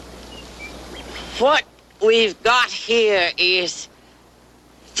What we've got here is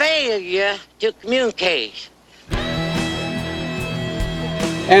failure to communicate.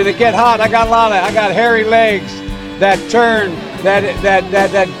 And to get hot, I got hairy legs that turn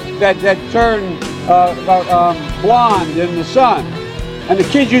blonde in the sun. And the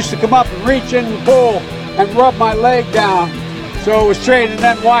kids used to come up and reach in the pool and rub my leg down so it was straight, and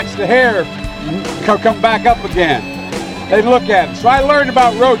then watch the hair come back up again. They'd look at it. So I learned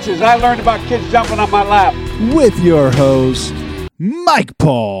about roaches. I learned about kids jumping on my lap. With your host, Mike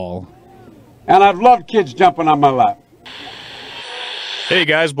Paul. And I've loved kids jumping on my lap. Hey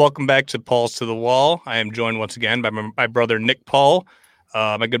guys, welcome back to Paul's to the Wall. I am joined once again by my brother Nick Paul,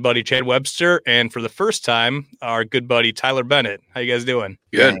 my good buddy Chad Webster, and for the first time, our good buddy Tyler Bennett. How you guys doing?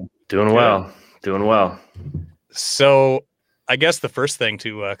 Good. Doing well. Doing well. So I guess the first thing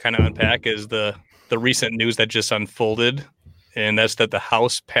to kind of unpack is the recent news that just unfolded, and that's that the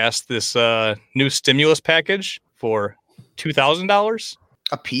House passed this new stimulus package for $2,000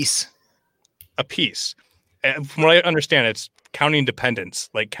 a piece. And from what I understand, it's counting dependents,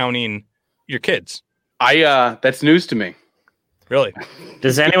 like counting your kids. That's news to me. Really?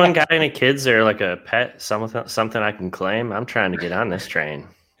 Does anyone got any kids or like a pet, something I can claim? I'm trying to get on this train.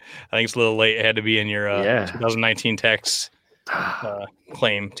 I think it's a little late. It had to be in your 2019 tax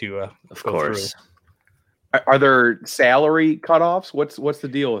claim to of course. Are there salary cutoffs? What's the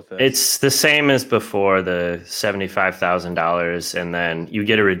deal with this? It's the same as before, the $75,000, and then you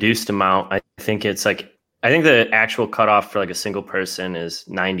get a reduced amount. I think the actual cutoff for like a single person is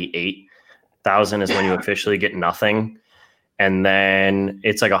 98,000 is when you officially get nothing, and then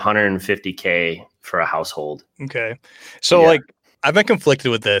it's like 150K for a household. Okay, so like I've been conflicted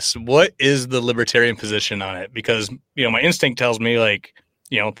with this. What is the libertarian position on it? Because my instinct tells me like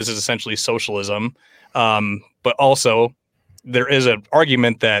this is essentially socialism. But also there is an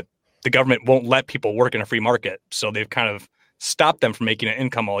argument that the government won't let people work in a free market. So they've kind of stopped them from making an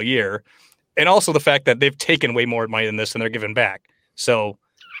income all year. And also the fact that they've taken way more money than this and they're giving back. So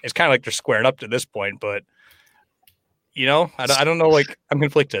it's kind of like they're squaring up to this point, but I don't know, like I'm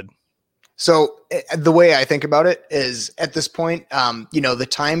conflicted. So the way I think about it is at this point, the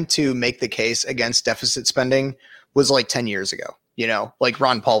time to make the case against deficit spending was like 10 years ago, like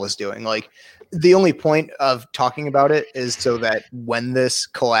Ron Paul was doing. Like the only point of talking about it is so that when this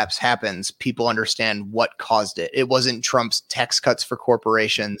collapse happens, people understand what caused it. It wasn't Trump's tax cuts for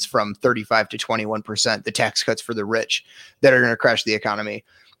corporations from 35 to 21%, the tax cuts for the rich that are going to crash the economy.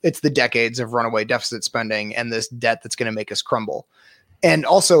 It's the decades of runaway deficit spending and this debt that's going to make us crumble. And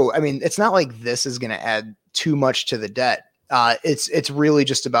also, it's not like this is going to add too much to the debt. It's really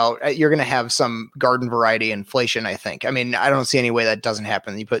just about you're going to have some garden variety inflation, I think. I don't see any way that doesn't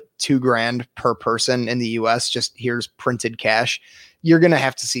happen. You put $2,000 per person in the US, just here's printed cash. You're going to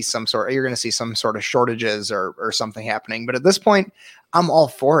have to see some sort of shortages or something happening. But at this point, I'm all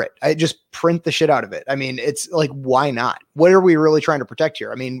for it. I just print the shit out of it. It's like, why not? What are we really trying to protect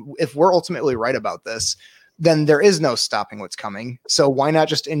here? If we're ultimately right about this, then there is no stopping what's coming. So why not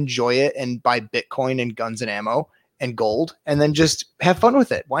just enjoy it and buy Bitcoin and guns and ammo and gold and then just have fun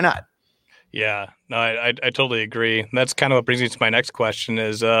with it? Why not? Yeah, no, I totally agree. And that's kind of what brings me to my next question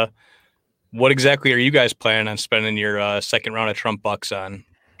is what exactly are you guys planning on spending your second round of Trump bucks on?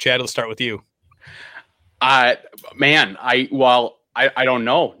 Chad, let's start with you. I don't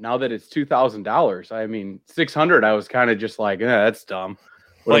know. Now that it's $2,000, $600, I was kind of just like, that's dumb.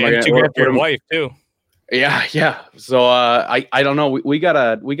 Well, and you got your wife too. Yeah. So I don't know. We got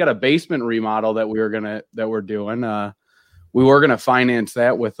a basement remodel that we're doing. We were gonna finance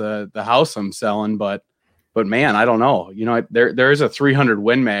that with the house I'm selling, but man, I don't know. There is a 300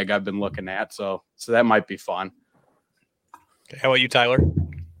 Win Mag I've been looking at, so that might be fun. Okay, how about you, Tyler?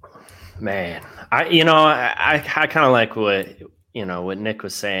 Man, I kind of like what Nick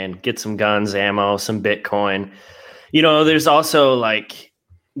was saying. Get some guns, ammo, some Bitcoin. There's also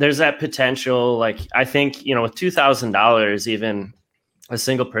there's that potential. I think, with $2,000, even a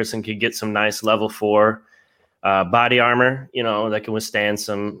single person could get some nice level 4 body armor, that can withstand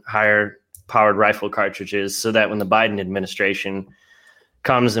some higher powered rifle cartridges, so that when the Biden administration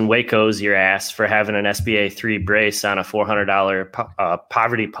comes and Waco's your ass for having an SBA 3 brace on a $400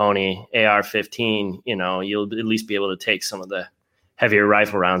 Poverty Pony AR-15, you'll at least be able to take some of the heavier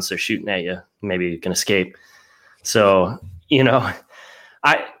rifle rounds they're shooting at you. Maybe you can escape. So,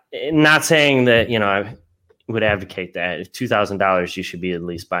 I'm not saying that, I would advocate that. If $2,000, you should be at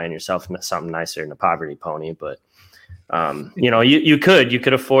least buying yourself something nicer than a Poverty Pony. But, you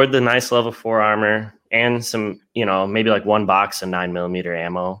could afford the nice level 4 armor and some, maybe like one box of 9mm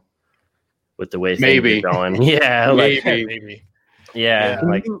ammo with the way things are going. Yeah. Maybe. Yeah.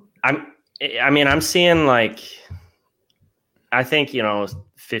 I mean, I'm seeing like, I think,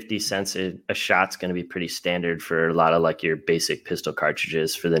 50 cents a shot's going to be pretty standard for a lot of like your basic pistol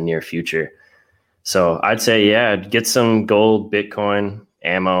cartridges for the near future. So I'd say, yeah, get some gold, Bitcoin,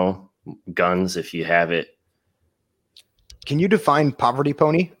 ammo, guns if you have it. Can you define poverty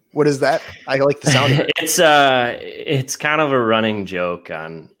pony? What is that? I like the sound of it. It's kind of a running joke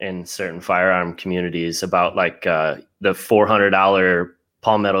in certain firearm communities about like the $400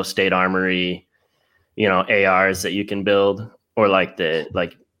 Palmetto State Armory, ARs that you can build, or like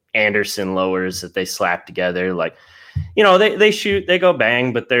the Anderson lowers that they slap together. Like, they shoot, they go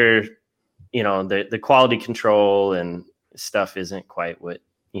bang, but they're, the quality control and stuff isn't quite what,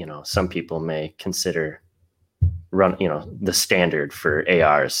 some people may consider the standard for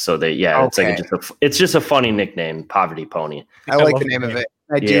ARs. So okay. It's just a funny nickname, Poverty Pony. I like the name of it.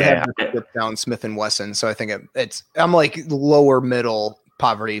 I do have to put down Smith & Wesson, so I think I'm like lower middle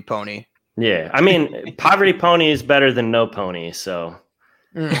Poverty Pony. Yeah, I mean, Poverty Pony is better than no pony. So,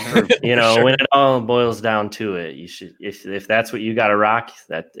 sure. When it all boils down to it, you should, if that's what you got to rock,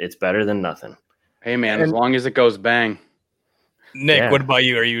 that it's better than nothing. Hey man, as long as it goes bang. Nick, what about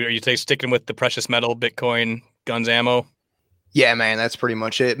you? Are you sticking with the precious metal, Bitcoin, guns, ammo? Yeah, man, that's pretty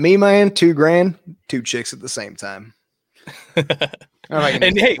much it. Me, man, $2,000, 2 chicks at the same time.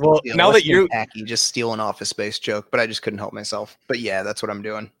 And hey, well, now that you're tacky, just steal an Office Space joke, but I just couldn't help myself. But yeah, that's what I'm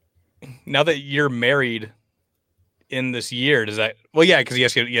doing. Now that you're married in this year, does that? Well, yeah, because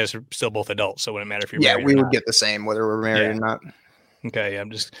you guys are still both adults, so it wouldn't matter if you're married. Yeah, we would get the same whether we're married or not. Okay, I'm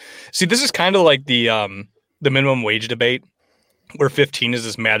just this is kind of like the minimum wage debate, where 15 is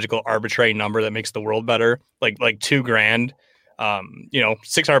this magical arbitrary number that makes the world better. Like $2,000,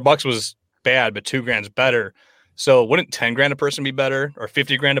 $600 was bad, but $2,000 is better. So wouldn't $10,000 a person be better, or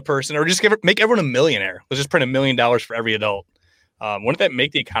 $50,000 a person, or just make everyone a millionaire? Let's just print $1 million for every adult. Wouldn't that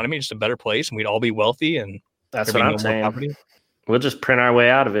make the economy just a better place, and we'd all be wealthy? And that's what I'm saying. We'll just print our way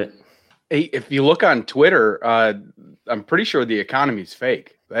out of it. Hey, if you look on Twitter, I'm pretty sure the economy's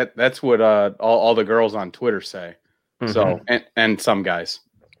fake. That's what all the girls on Twitter say. Mm-hmm. So and some guys.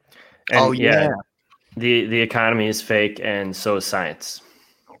 And the economy is fake, and so is science.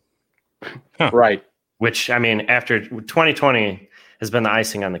 Right. Which, I mean, after 2020 has been the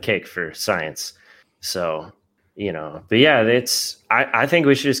icing on the cake for science. So, but yeah, I think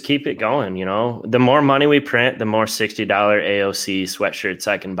we should just keep it going. The more money we print, the more $60 AOC sweatshirts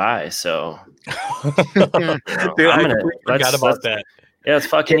I can buy. So, dude, I forgot about that. Yeah, let's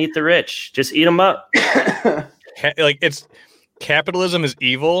fucking eat the rich. Just eat them up. It's capitalism is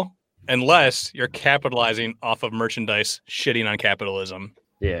evil unless you're capitalizing off of merchandise shitting on capitalism.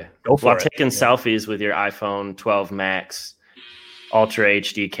 Yeah. Go for it. Taking selfies with your iPhone 12 Max Ultra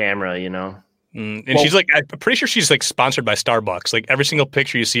HD camera, And she's like, I'm pretty sure she's like sponsored by Starbucks. Like every single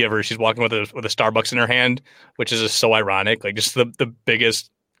picture you see of her, she's walking with a Starbucks in her hand, which is just so ironic. Like just the biggest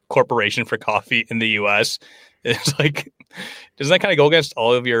corporation for coffee in the US. It's like, doesn't that kind of go against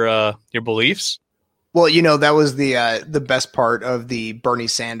all of your beliefs? Well, that was the best part of the Bernie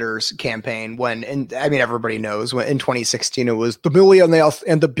Sanders campaign everybody knows when in 2016 it was the millionaires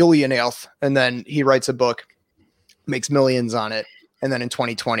and the billionaires, and then he writes a book, makes millions on it, and then in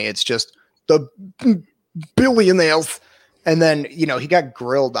 2020 it's just the billionaires, and then he got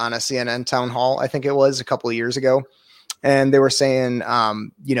grilled on a CNN town hall, I think it was a couple of years ago, and they were saying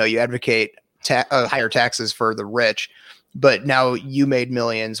you advocate higher taxes for the rich. But now you made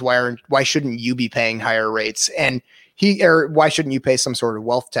millions. Why shouldn't you be paying higher rates? And why shouldn't you pay some sort of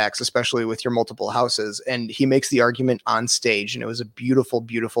wealth tax, especially with your multiple houses? And he makes the argument on stage, and it was a beautiful,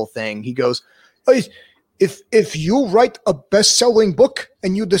 beautiful thing. He goes, if you write a best-selling book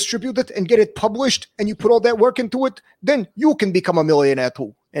and you distribute it and get it published and you put all that work into it, then you can become a millionaire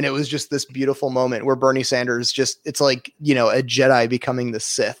too. And it was just this beautiful moment where Bernie Sanders it's like, a Jedi becoming the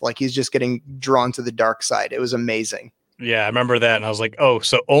Sith. Like he's just getting drawn to the dark side. It was amazing. Yeah, I remember that. And I was like, oh,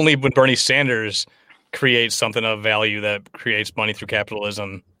 so only when Bernie Sanders creates something of value that creates money through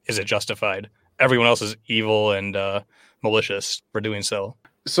capitalism is it justified. Everyone else is evil and malicious for doing so.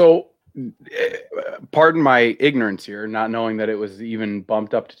 So, pardon my ignorance here, not knowing that it was even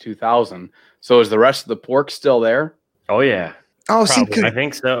bumped up to 2,000. So is the rest of the pork still there? Oh, yeah. Oh, I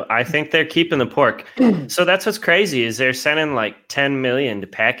think so. I think they're keeping the pork. So that's what's crazy is they're sending like 10 million to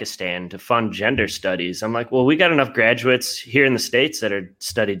Pakistan to fund gender studies. I'm like, well, we got enough graduates here in the States that are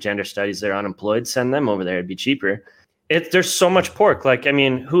studied gender studies. They're unemployed. Send them over there. It'd be cheaper. There's so much pork. Like, I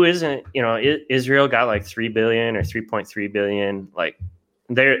mean, who isn't, Israel got like 3 billion or 3.3 billion. Like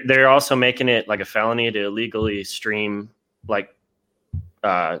they're also making it like a felony to illegally stream like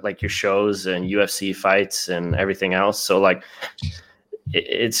your shows and UFC fights and everything else. So like,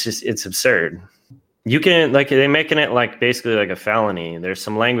 it's absurd. You can like they're making it like basically like a felony. There's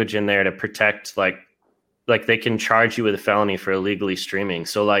some language in there to protect like they can charge you with a felony for illegally streaming.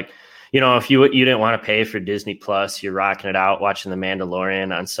 So like, if you didn't want to pay for Disney Plus, you're rocking it out watching The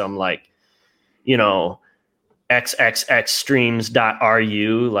Mandalorian on some like,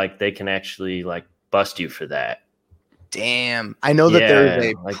 xxxstreams.ru, like they can actually like bust you for that. Damn. I know that there's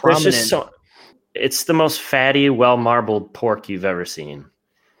a like prominent... it's the most fatty, well-marbled pork you've ever seen.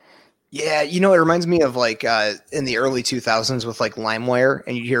 Yeah, it reminds me of like in the early 2000s with like LimeWire,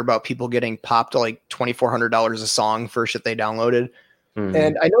 and you hear about people getting popped like $2,400 a song for shit they downloaded. Mm-hmm.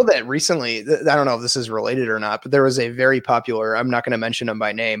 And I know that recently, I don't know if this is related or not, but there was a very popular, I'm not going to mention them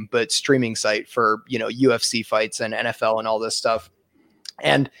by name, but streaming site for, UFC fights and NFL and all this stuff.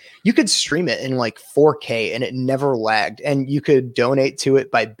 And you could stream it in like 4K and it never lagged. And you could donate to it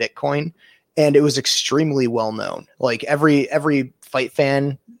by Bitcoin. And it was extremely well known. Like every fight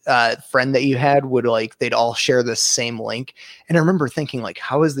fan friend that you had would like, they'd all share this same link. And I remember thinking like,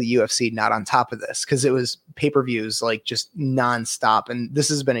 how is the UFC not on top of this? Because it was pay-per-views like just nonstop. And this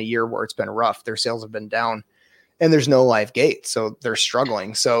has been a year where it's been rough. Their sales have been down and there's no live gate. So they're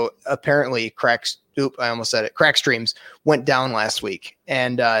struggling. So apparently Crack Streams went down last week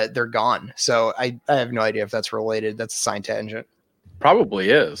and they're gone. So I have no idea if that's related. That's a side tangent. Probably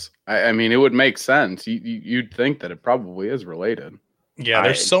is. I mean, it would make sense. You'd think that it probably is related. Yeah,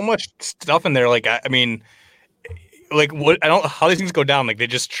 there's so much stuff in there. Like, I mean, like what? I don't know how these things go down. Like, they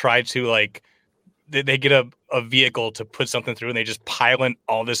just try to like, they get a vehicle to put something through, and they just pile in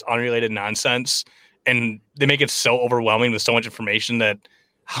all this unrelated nonsense, and they make it so overwhelming with so much information that,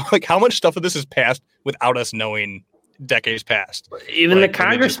 how much stuff of this is passed without us knowing decades past. Even like, the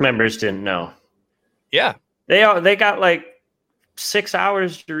Congress members didn't know. Yeah, they got like 6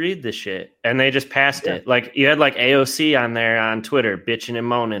 hours to read this shit and they just passed it. Like you had like AOC on there on Twitter bitching and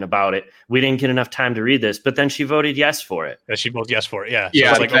moaning about it. We didn't get enough time to read this, but then she voted yes for it. She voted yes for it. Yeah.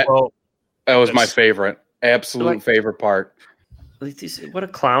 Yeah. So that was my favorite, absolute favorite part. Like what a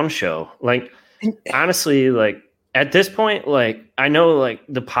clown show. Like honestly, like at this point, like I know like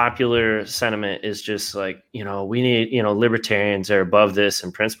the popular sentiment is just like, we need, libertarians are above this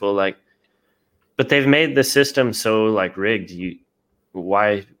in principle. Like, but they've made the system so like rigged.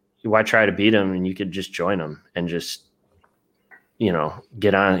 Why try to beat them? And you could just join them and just,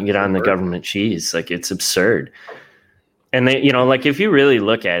 get on the government cheese. Like it's absurd. And they, like if you really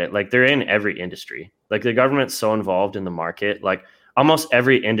look at it, like they're in every industry. Like the government's so involved in the market. Like almost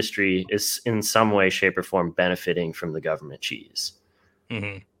every industry is in some way, shape, or form benefiting from the government cheese.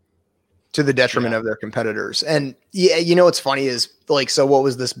 Mm-hmm. To the detriment of their competitors. And yeah, what's funny is like, so what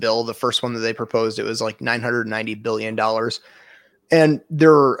was this bill? The first one that they proposed, it was like $990 billion. And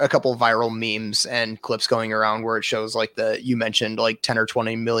there are a couple of viral memes and clips going around where it shows like you mentioned like 10 or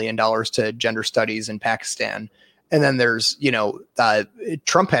 $20 million to gender studies in Pakistan. And then there's,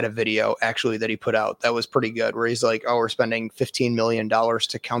 Trump had a video actually that he put out that was pretty good where he's like, oh, we're spending $15 million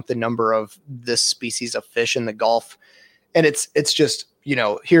to count the number of this species of fish in the Gulf. And it's just,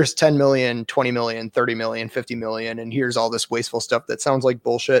 here's 10 million, 20 million, 30 million, 50 million. And here's all this wasteful stuff that sounds like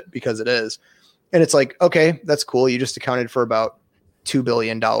bullshit because it is. And it's like, okay, that's cool. You just accounted for about $2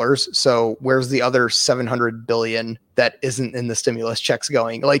 billion. So where's the other 700 billion that isn't in the stimulus checks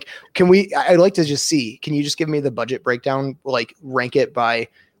going? Like, I'd like to just see, can you just give me the budget breakdown? Like rank it by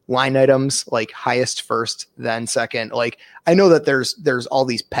line items, like highest first, then second. Like I know that there's all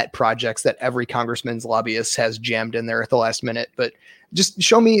these pet projects that every congressman's lobbyist has jammed in there at the last minute, but just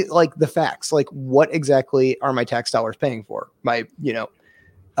show me like the facts. Like what exactly are my tax dollars paying for? My,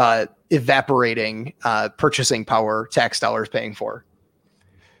 evaporating purchasing power tax dollars paying for.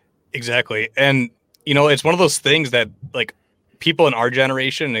 Exactly. And, it's one of those things that like people in our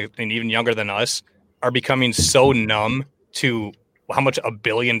generation and even younger than us are becoming so numb to how much $1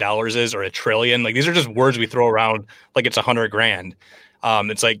 billion is or $1 trillion. Like these are just words we throw around like it's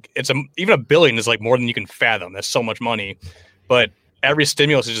 $100,000. It's like even $1 billion is like more than you can fathom. That's so much money. But every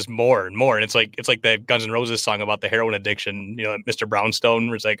stimulus is just more and more. And it's like that Guns N' Roses song about the heroin addiction, Mr. Brownstone,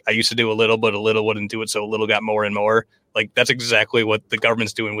 where it's like, I used to do a little, but a little wouldn't do it. So a little got more and more. Like that's exactly what the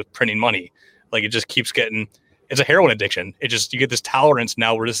government's doing with printing money. Like it just keeps getting, it's a heroin addiction. You get this tolerance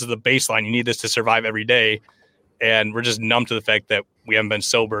now where this is the baseline. You need this to survive every day. And we're just numb to the fact that we haven't been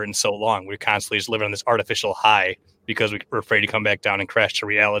sober in so long. We're constantly just living on this artificial high because we're afraid to come back down and crash to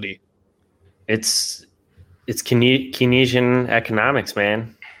reality. It's Keynesian economics,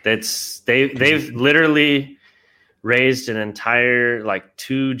 man. They've literally raised an entire like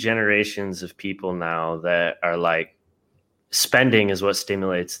 2 generations of people now that are like spending is what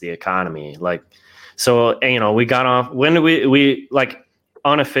stimulates the economy. Like, so, we got off, when do we like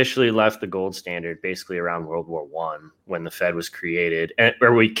unofficially left the gold standard basically around World War One when the Fed was created,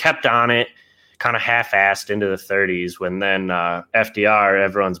 or we kept on it kind of half-assed into the 30s when then FDR,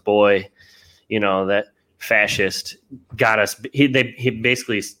 everyone's boy, that fascist, got us. He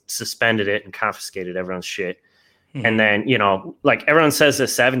basically suspended it and confiscated everyone's shit. Mm-hmm. And then, like everyone says the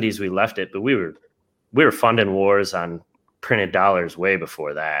 70s we left it, but we were funding wars on printed dollars way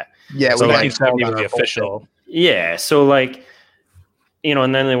before that. Yeah, so we like the official. Yeah, so like,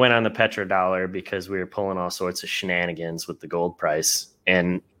 and then they went on the petrodollar because we were pulling all sorts of shenanigans with the gold price,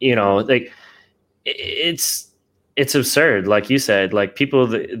 and like it's absurd. Like you said, like people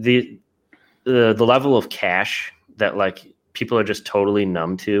the level of cash that like people are just totally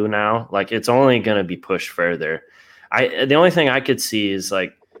numb to now. Like it's only going to be pushed further. The only thing I could see is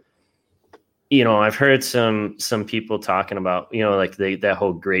like, I've heard some people talking about, like that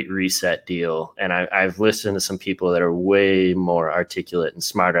whole Great Reset deal. And I've listened to some people that are way more articulate and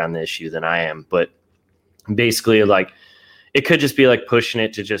smarter on the issue than I am. But basically, like, it could just be like pushing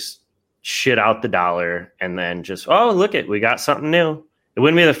it to just shit out the dollar and then just, oh, look we got something new. It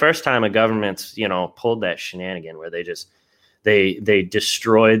wouldn't be the first time a government's, pulled that shenanigan where they just, they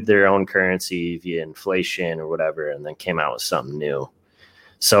destroyed their own currency via inflation or whatever, and then came out with something new.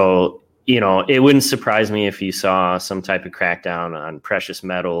 So, it wouldn't surprise me if you saw some type of crackdown on precious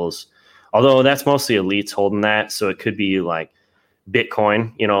metals, although that's mostly elites holding that. So it could be like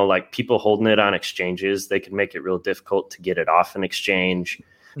Bitcoin, like people holding it on exchanges. They could make it real difficult to get it off an exchange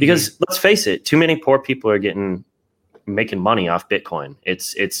because let's face it, too many poor people are making money off Bitcoin.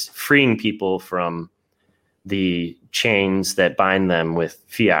 It's freeing people from the chains that bind them with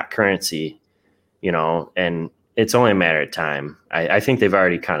fiat currency, and it's only a matter of time. I think they've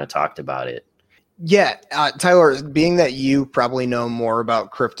already kind of talked about it. Yeah. Tyler, being that you probably know more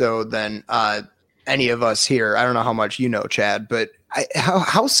about crypto than any of us here, I don't know how much you know, Chad, but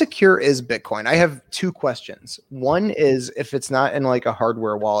how secure is Bitcoin? I have two questions. One is if it's not in like a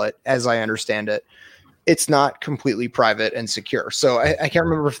hardware wallet, as I understand it, it's not completely private and secure. So I can't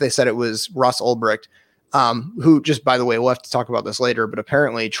remember if they said it was Russ Ulbricht, who just, by the way, we'll have to talk about this later, but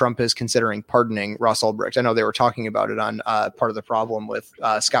apparently Trump is considering pardoning Russ Ulbricht. I know they were talking about it on Part of the Problem with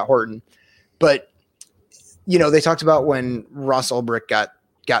Scott Horton, but they talked about when Russ Ulbricht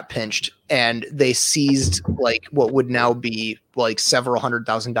got pinched and they seized like what would now be like several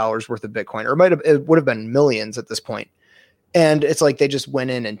 $100,000 worth of Bitcoin, or it would have been millions at this point. And it's like they just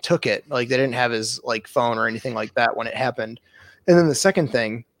went in and took it. Like they didn't have his like phone or anything like that when it happened. And then the second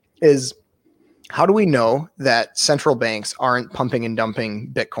thing is, how do we know that central banks aren't pumping and dumping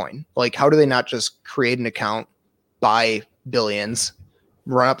Bitcoin? Like, how do they not just create an account, buy billions,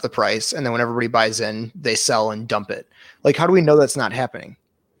 run up the price, and then when everybody buys in, they sell and dump it? Like, how do we know that's not happening?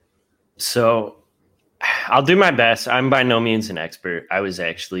 So I'll do my best. I'm by no means an expert. I was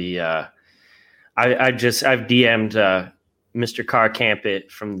actually, I've DM'd Mr. Carr Campit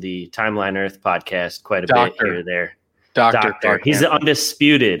from the Timeline Earth podcast quite a bit here or there. Doctor. He's the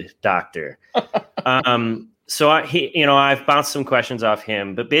undisputed doctor. So I've bounced some questions off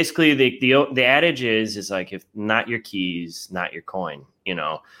him, but basically the adage is like, if not your keys, not your coin,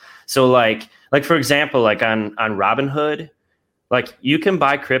 So like for example, like on Robinhood, like you can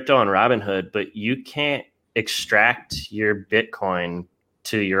buy crypto on Robinhood, but you can't extract your Bitcoin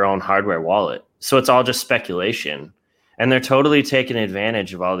to your own hardware wallet. So it's all just speculation. And they're totally taking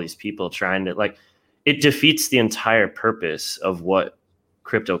advantage of all these people trying to like, it defeats the entire purpose of what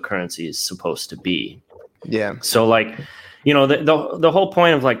cryptocurrency is supposed to be. Yeah. So like, the whole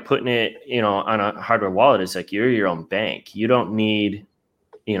point of like putting it, on a hardware wallet is like, you're your own bank. You don't need,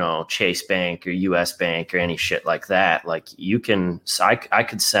 Chase Bank or US Bank or any shit like that. Like you can, I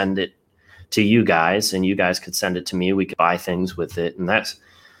could send it to you guys and you guys could send it to me. We could buy things with it. And that's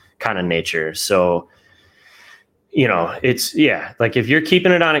kind of nature. So, it's, like if you're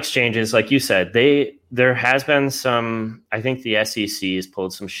keeping it on exchanges, like you said, there has been some, I think the SEC has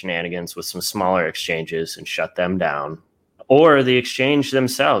pulled some shenanigans with some smaller exchanges and shut them down, or the exchange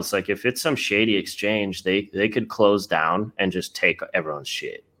themselves. Like if it's some shady exchange, they could close down and just take everyone's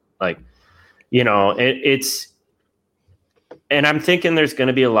shit. Like, it's, and I'm thinking there's going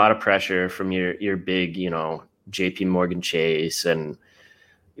to be a lot of pressure from your big, JP Morgan Chase and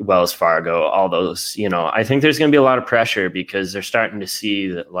Wells Fargo, all those, I think there's going to be a lot of pressure because they're starting to see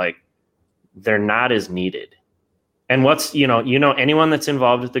that like they're not as needed. And what's, anyone that's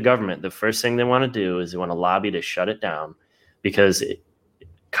involved with the government, the first thing they want to do is they want to lobby to shut it down because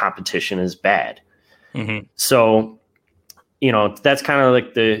competition is bad. Mm-hmm. So, that's kind of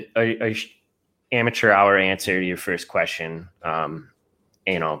like the amateur hour answer to your first question.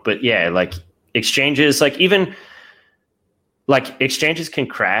 But yeah, like exchanges, like even like exchanges can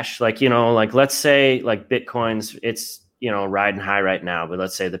crash. Like, like let's say like Bitcoin's, it's, riding high right now, but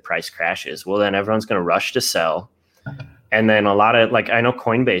let's say the price crashes. Well, then everyone's going to rush to sell. And then a lot of, like, I know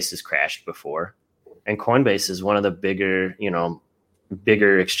Coinbase has crashed before, and Coinbase is one of the bigger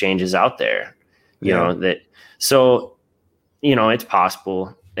exchanges out there, you know, that, so, it's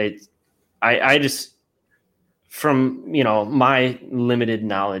possible. I just, from, my limited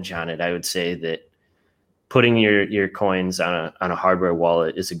knowledge on it, I would say that putting your coins on a hardware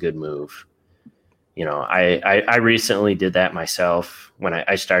wallet is a good move. I recently did that myself when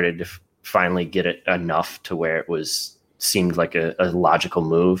I started to finally get it enough to where it seemed like a logical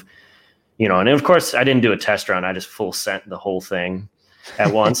move, and of course I didn't do a test run. I just full sent the whole thing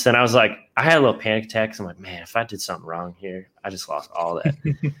at once. And I was like, I had a little panic attack. I'm like, man, if I did something wrong here, I just lost all that.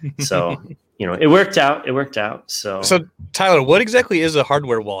 So, it worked out. So Tyler, what exactly is a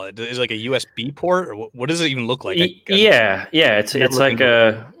hardware wallet? Is it like a USB port, or what does it even look like? Yeah. It's like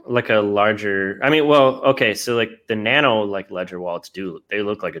a larger, okay. So like the Nano, like Ledger wallets they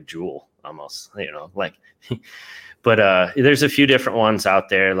look like a jewel almost, but there's a few different ones out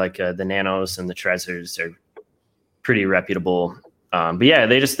there, like the Nanos and the Trezors are pretty reputable. But yeah,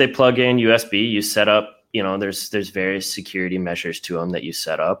 they plug in USB, you set up, there's various security measures to them that you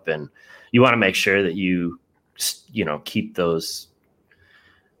set up, and you want to make sure that you keep those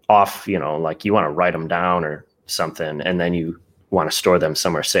off, like you want to write them down or something, and then you want to store them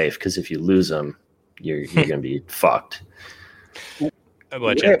somewhere safe, because if you lose them, you're going to be fucked.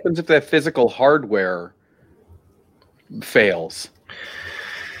 What happens if that physical hardware fails?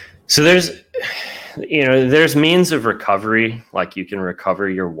 So there's means of recovery. Like you can recover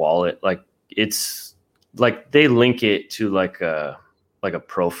your wallet. Like it's like they link it to like a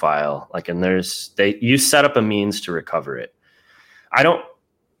profile. Like, and you set up a means to recover it.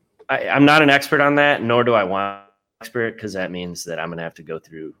 I'm not an expert on that, nor do I want an expert, because that means that I'm going to have to go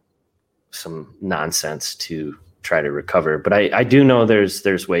through some nonsense to try to recover. But I do know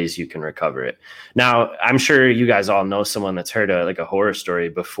there's ways you can recover it. Now, I'm sure you guys all know someone that's heard a horror story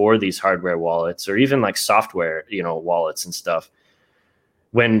before these hardware wallets, or even like software, wallets and stuff.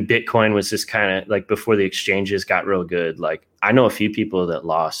 When Bitcoin was just kind of like before the exchanges got real good, like I know a few people that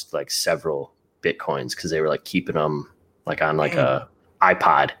lost like several Bitcoins because they were like keeping them like on like a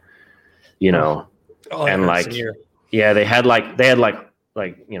iPod, and like, yeah, they had like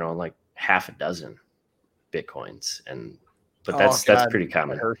half a dozen Bitcoins, but that's pretty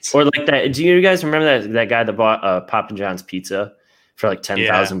common. Or like that. Do you guys remember that guy that bought Papa John's pizza for like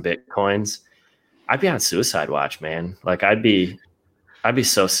 10,000 Bitcoins? I'd be on suicide watch, man. Like I'd be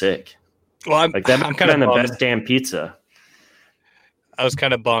so sick. Well, I'm kind of the best damn pizza. I was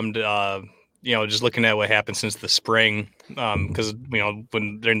kind of bummed, just looking at what happened since the spring, because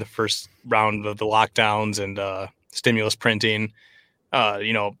when during the first round of the lockdowns and stimulus printing,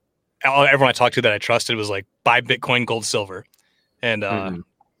 everyone I talked to that I trusted was like, buy Bitcoin, gold, silver. And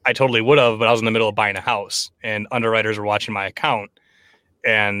I totally would have, but I was in the middle of buying a house, and underwriters were watching my account,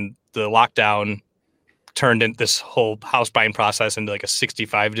 and the lockdown turned in this whole house buying process into like a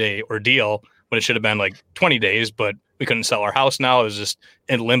 65-day ordeal when it should have been like 20 days, but we couldn't sell our house now. It was just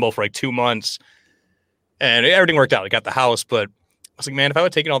in limbo for like 2 months, and everything worked out. I got the house, but I was like, man, if I would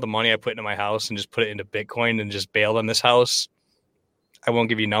have taken all the money I put into my house and just put it into Bitcoin and just bailed on this house, I won't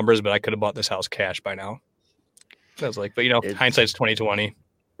give you numbers, but I could have bought this house cash by now. I was like, but hindsight's 20/20.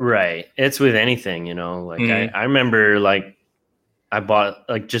 Right. It's with anything, like I remember like I bought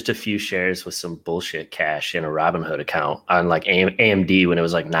like just a few shares with some bullshit cash in a Robinhood account on like AMD when it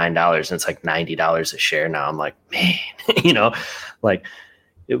was like $9 and it's like $90 a share now. I'm like, man,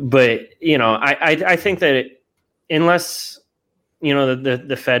 but I think that unless,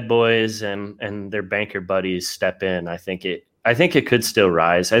 the Fed boys and their banker buddies step in, I think it could still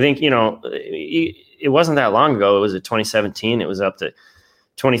rise. I think, it wasn't that long ago. It was at 2017. It was up to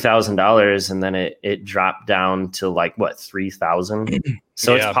 $20,000, and then it dropped down to like what, 3,000.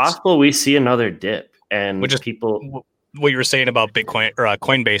 So it's possible we see another dip. And which is people, what you were saying about Bitcoin or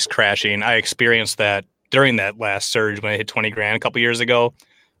Coinbase crashing. I experienced that during that last surge when it hit 20 grand a couple years ago,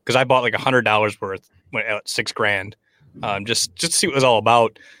 because I bought like $100 worth at $6,000, just to see what it was all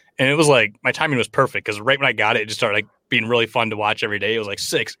about. And it was like my timing was perfect, because right when I got it, it just started like being really fun to watch every day. It was like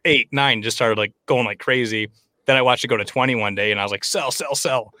 6, 8, 9, just started like going like crazy. Then I watched it go to 20 one day, and I was like, sell.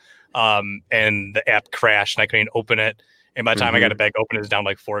 And the app crashed, and I couldn't open it. And by the time I got it back open, it was down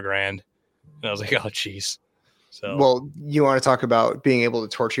like $4,000. And I was like, oh, geez. So, well, you want to talk about being able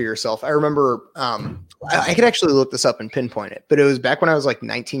to torture yourself. I remember I could actually look this up and pinpoint it, but it was back when I was like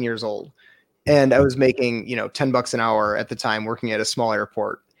 19 years old, and I was making, $10 an hour at the time working at a small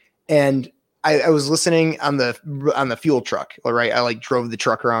airport. And I was listening on the fuel truck. All right. I like drove the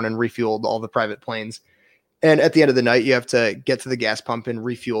truck around and refueled all the private planes. And at the end of the night, you have to get to the gas pump and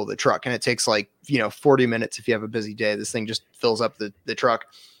refuel the truck. And it takes 40 minutes if you have a busy day. This thing just fills up the truck.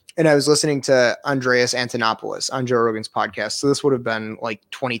 And I was listening to Andreas Antonopoulos on Joe Rogan's podcast. So this would have been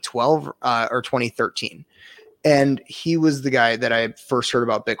 2012 or 2013. And he was the guy that I first heard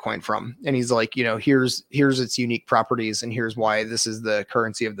about Bitcoin from. And he's like, here's its unique properties and here's why this is the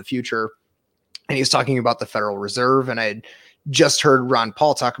currency of the future. And he was talking about the Federal Reserve. And I had just heard Ron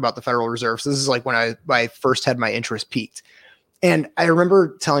Paul talk about the Federal Reserve. So this is when I first had my interest peaked. And I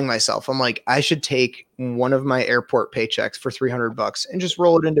remember telling myself, I'm like, I should take one of my airport paychecks for $300 and just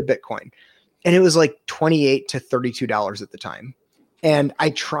roll it into Bitcoin. And it was $28 to $32 at the time. And I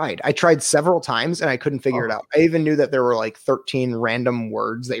tried several times and I couldn't figure it out. I even knew that there were 13 random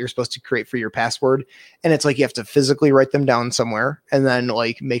words that you're supposed to create for your password. And it's you have to physically write them down somewhere and then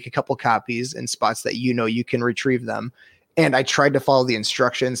make a couple copies in spots that you can retrieve them. And I tried to follow the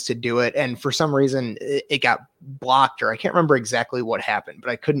instructions to do it. And for some reason it got blocked, or I can't remember exactly what happened, but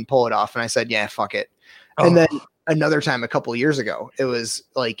I couldn't pull it off. And I said, yeah, fuck it. Oh. And then another time, a couple of years ago, it was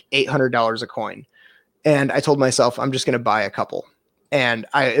 $800 a coin. And I told myself, I'm just going to buy a couple. And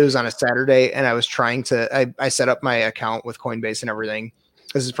it was on a Saturday and I was trying to, I set up my account with Coinbase and everything.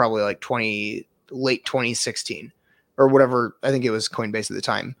 This is probably late 2016 or whatever. I think it was Coinbase at the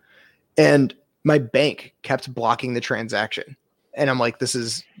time. And my bank kept blocking the transaction. And I'm like, this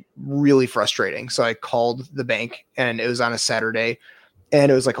is really frustrating. So I called the bank and it was on a Saturday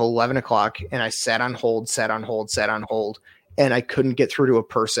and it was 11 o'clock and I sat on hold. And I couldn't get through to a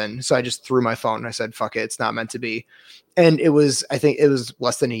person. So I just threw my phone and I said, fuck it. It's not meant to be. And I think it was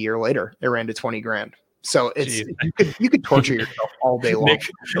less than a year later, it ran to 20 grand. So you could torture yourself all day long.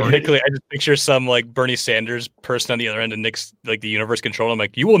 Nick, I just picture some Bernie Sanders person on the other end, and Nick's the universe control. I'm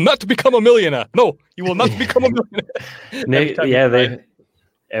like, you will not become a millionaire. No, you will not become a millionaire. Nick,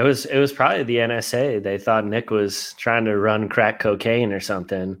 it was probably the NSA. They thought Nick was trying to run crack cocaine or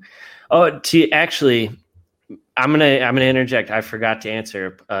something. Oh, I'm gonna interject. I forgot to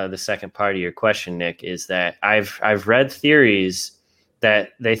answer the second part of your question, Nick. Is that I've read theories that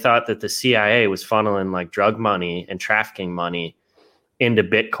they thought that the CIA was funneling drug money and trafficking money into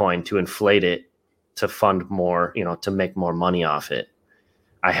Bitcoin to inflate it to fund more, to make more money off it.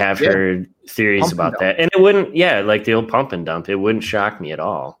 I have heard theories about that. And it wouldn't, the old pump and dump, it wouldn't shock me at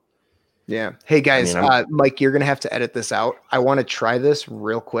all. Yeah. Hey guys, Mike, you're going to have to edit this out. I want to try this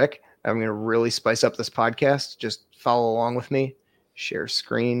real quick. I'm going to really spice up this podcast. Just follow along with me. Share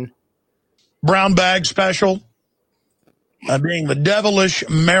screen. Brown bag special. Being the devilish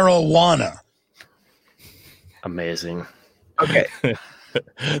marijuana. Amazing. Okay.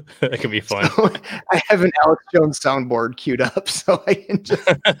 That could be fun. So, I have an Alex Jones soundboard queued up, so I can just.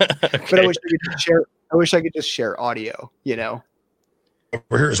 Okay. But I wish I could just share. I wish I could just share audio. We're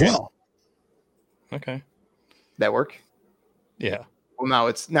here as well. Okay. That work? Yeah. Well, now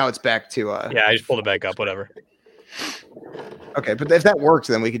it's back to. Yeah, I just pulled it back up. Whatever. Okay, but if that works,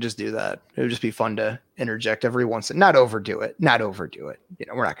 then we could just do that. It would just be fun to interject every once and not overdo it. We're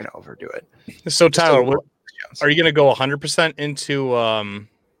not going to overdo it. So Tyler, are you going to go 100% into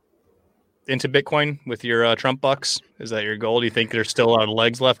Bitcoin with your Trump bucks? Is that your goal? Do you think there's still a lot of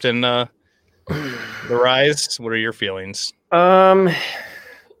legs left in the rise? What are your feelings? I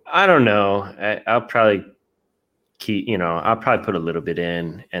don't know. I'll probably I'll probably put a little bit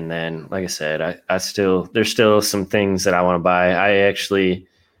in, and then, like I said, there's still some things that I want to buy.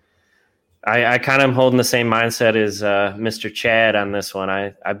 I kind of am holding the same mindset as Mr. Chad on this one.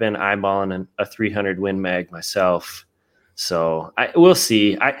 I've been eyeballing a 300 Win Mag myself, so we'll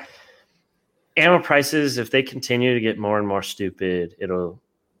see. Ammo prices, if they continue to get more and more stupid, it'll,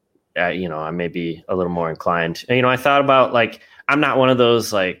 I may be a little more inclined. And, I thought about I'm not one of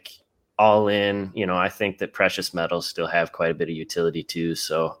those all in, I think that precious metals still have quite a bit of utility too.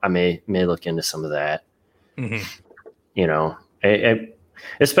 So I may look into some of that,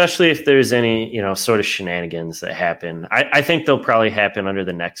 especially if there's any, sort of shenanigans that happen. I think they'll probably happen under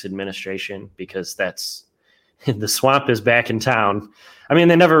the next administration, because the swamp is back in town. I mean,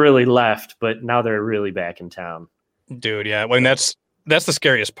 they never really left, but now they're really back in town. Dude. Yeah. When that's the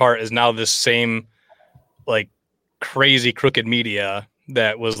scariest part, is now this same crazy crooked media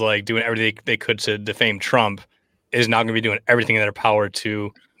that was doing everything they could to defame Trump is now going to be doing everything in their power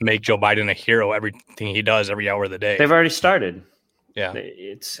to make Joe Biden a hero. Everything he does every hour of the day. They've already started. Yeah.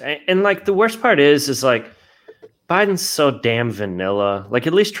 The worst part is Biden's so damn vanilla.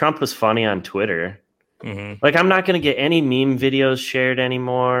 At least Trump was funny on Twitter. Mm-hmm. I'm not going to get any meme videos shared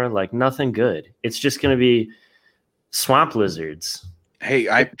anymore. Nothing good. It's just going to be swamp lizards.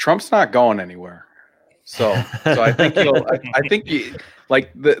 Hey, Trump's not going anywhere. So I think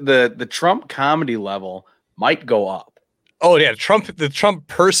the Trump comedy level might go up. Oh yeah, the Trump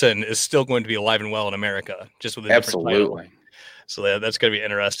person is still going to be alive and well in America, just with a different title. So that's going to be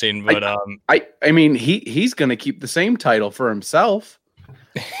interesting. But I mean, he's going to keep the same title for himself.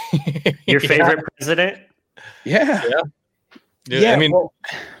 Your favorite president? Yeah. I mean,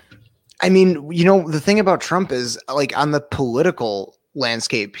 the thing about Trump is, like, on the political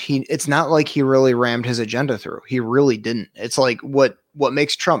landscape, it's not like he really rammed his agenda through. He really didn't. It's like what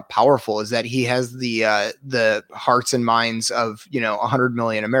makes Trump powerful is that he has the hearts and minds of 100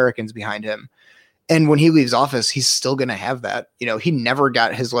 million Americans behind him. And when he leaves office, he's still going to have that. He never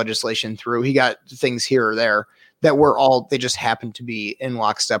got his legislation through. He got things here or there that were they just happened to be in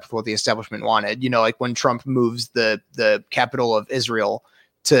lockstep with what the establishment wanted. Like when Trump moves the capital of Israel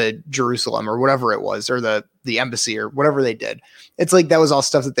to Jerusalem or whatever it was, or the embassy or whatever they did. It's like that was all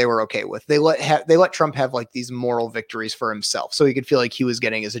stuff that they were okay with. They let Trump have like these moral victories for himself, so he could feel like he was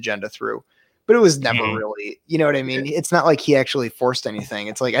getting his agenda through. But it was never really, you know what I mean? It's not like he actually forced anything.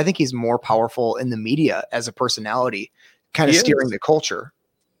 It's like I think he's more powerful in the media as a personality, kind of steering the culture.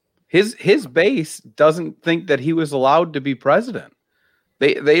 His base doesn't think that he was allowed to be president.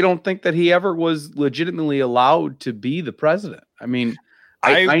 They don't think that he ever was legitimately allowed to be the president. I mean,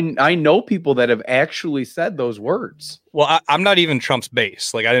 I know people that have actually said those words. Well, I'm not even Trump's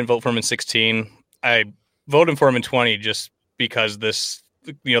base. Like, I didn't vote for him in 2016. I voted for him in 2020 just because the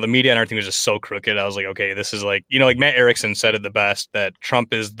media and everything was just so crooked. I was like, okay, this is like, like Matt Erickson said it the best, that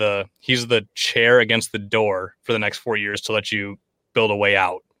Trump is he's the chair against the door for the next 4 years to let you build a way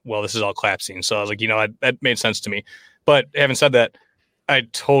out. Well, this is all collapsing. So I was like, that made sense to me. But having said that, I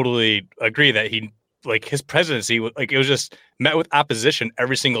totally agree that his presidency, like, it was just met with opposition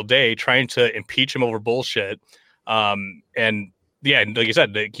every single day, trying to impeach him over bullshit. And yeah, like you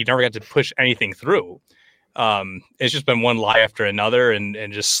said, he never got to push anything through. It's just been one lie after another,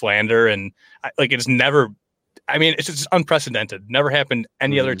 and just slander. And it's never, it's just unprecedented. Never happened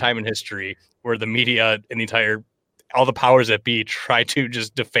any other time in history where the media and all the powers that be try to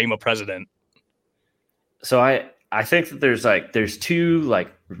just defame a president. So I think that there's two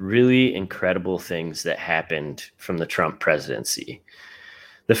really incredible things that happened from the Trump presidency.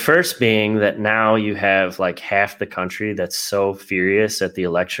 The first being that now you have half the country that's so furious at the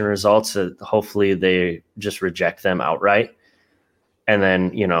election results that hopefully they just reject them outright. And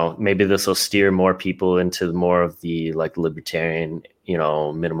then, maybe this will steer more people into more of the libertarian,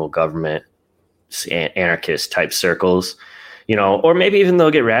 minimal government, anarchist type circles. Or maybe even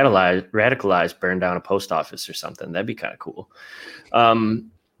they'll get radicalized, burn down a post office or something. That'd be kind of cool.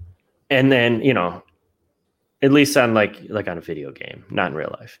 And then, at least on on a video game, not in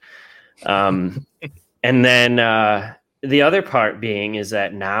real life. And then the other part being is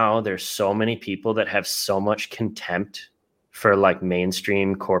that now there's so many people that have so much contempt for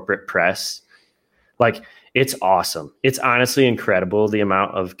mainstream corporate press. It's awesome. It's honestly incredible the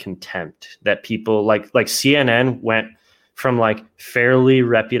amount of contempt that people like CNN went from fairly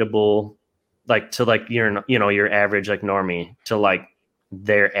reputable to your average normie to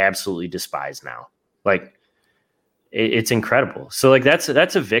they're absolutely despised now. It's incredible. So that's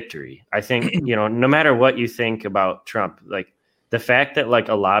a victory. I think no matter what you think about Trump, the fact that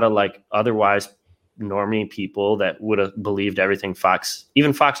a lot of otherwise normie people that would have believed everything Fox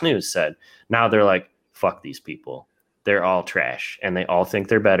News said, now they're fuck these people. They're all trash and they all think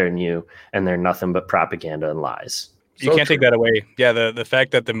they're better than you, and they're nothing but propaganda and lies. You can't take that away. Yeah, the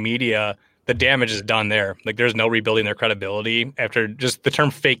fact that the media, the damage is done there. There's no rebuilding their credibility after just the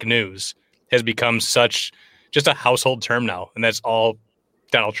term fake news has become just a household term now, and that's all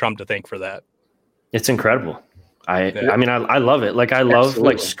Donald Trump to thank for that. It's incredible. I love it. I love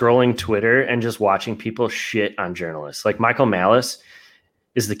scrolling Twitter and just watching people shit on journalists. Michael Malice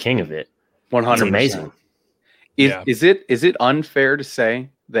is the king of it. 100%. It's amazing. Is it unfair to say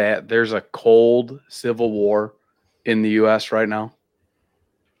that there's a cold civil war in the U.S. right now?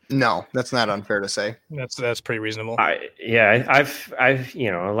 No, that's not unfair to say. That's pretty reasonable. I've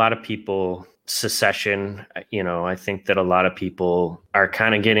a lot of people, secession, I think that a lot of people are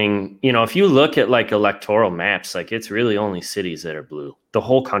kind of getting, if you look at electoral maps, it's really only cities that are blue. The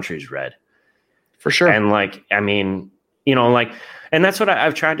whole country's red. For sure. And and that's what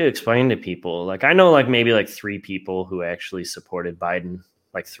I've tried to explain to people. I know maybe 3 people who actually supported Biden,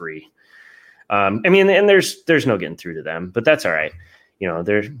 3. And there's no getting through to them, but that's all right.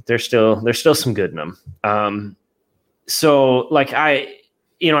 There's still some good in them. So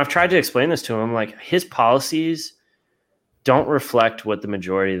I've tried to explain this to him, his policies don't reflect what the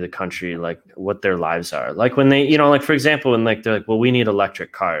majority of the country, like what their lives are. Like when they, like for example, when like they're like, well, we need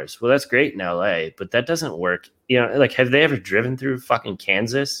electric cars. Well, that's great in LA, but that doesn't work. Like have they ever driven through fucking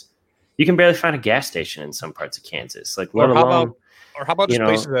Kansas? You can barely find a gas station in some parts of Kansas. Like let alone. How about just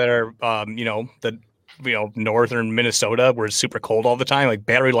places that are, northern Minnesota where it's super cold all the time? Like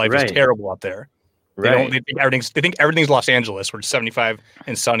battery life is terrible out there. They think everything's Los Angeles where it's 75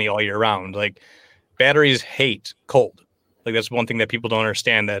 and sunny all year round. Like batteries hate cold. Like that's one thing that people don't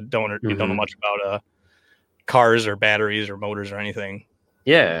understand that don't know much about cars or batteries or motors or anything.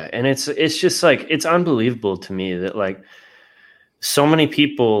 Yeah, and it's just like it's unbelievable to me that like so many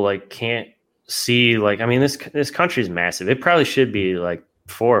people like can't see like this country is massive. It probably should be like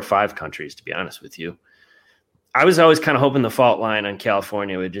 4 or 5 countries, to be honest with you. I was always kind of hoping the fault line on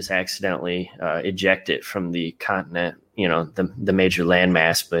California would just accidentally eject it from the continent, the major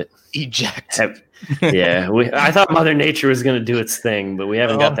landmass, but eject. I thought Mother Nature was going to do its thing, but we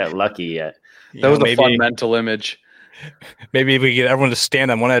haven't got that lucky yet. That was a fun mental image. Maybe if we get everyone to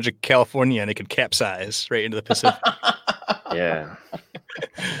stand on one edge of California and it could capsize right into the Pacific. Yeah.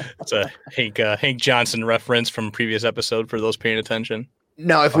 It's a Hank Johnson reference from a previous episode for those paying attention.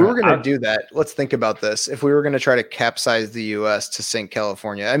 Now, if we were going to do that, let's think about this. If we were going to try to capsize the U.S. to sink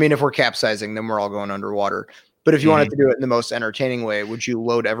California, I mean, if we're capsizing, then we're all going underwater. But if you wanted to do it in the most entertaining way, would you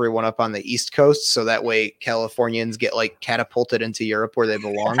load everyone up on the East Coast so that way Californians get like catapulted into Europe where they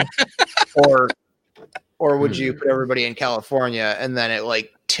belong? or would you put everybody in California and then it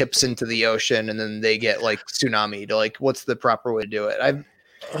like tips into the ocean and then they get like tsunami? To like, what's the proper way to do it?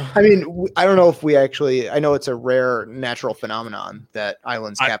 I don't know if we actually. I know it's a rare natural phenomenon that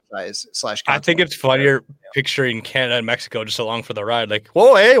islands capsize / I think it's funnier picturing Canada and Mexico just along for the ride. Like,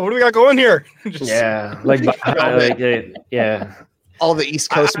 whoa, hey, what do we got going here? Yeah. All the East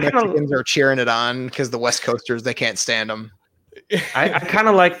Coast Mexicans are cheering it on because the West Coasters, they can't stand them. I kind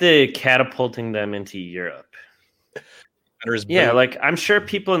of like the catapulting them into Europe. Yeah, like I'm sure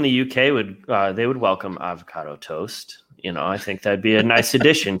people in the UK would welcome avocado toast. I think that'd be a nice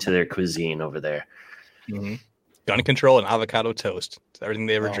addition to their cuisine over there. Mm-hmm. Gun control and avocado toast. It's everything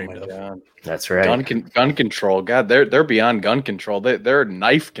they ever dreamed of. God. That's right. Gun control. God, they're beyond gun control. They're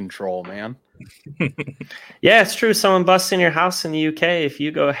knife control, man. Yeah, it's true. Someone busts in your house in the UK. If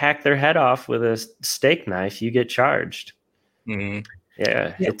you go hack their head off with a steak knife, you get charged. Mm-hmm.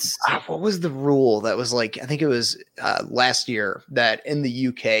 Yeah. What was the rule that was like, I think it was last year that in the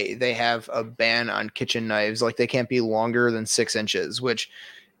UK, they have a ban on kitchen knives. Like they can't be longer than 6 inches, which,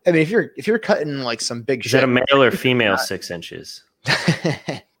 I mean, if you're cutting like some big shit. Is that a male or female 6 inches?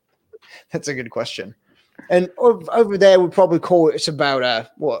 That's a good question. And over there, we probably call it's about I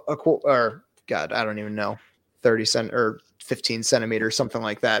don't even know, 15 centimeters, something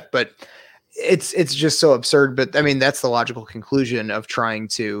like that. But it's just so absurd. But I mean, that's the logical conclusion of trying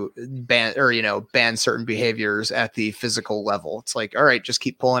to ban certain behaviors at the physical level. It's like, all right, just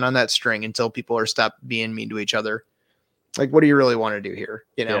keep pulling on that string until people are stopped being mean to each other. Like, what do you really want to do here?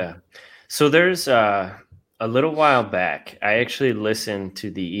 Yeah. So there's a little while back, I actually listened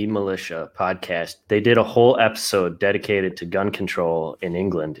to the eMilitia podcast. They did a whole episode dedicated to gun control in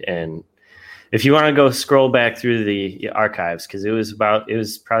England. And if you want to go scroll back through the archives, because it was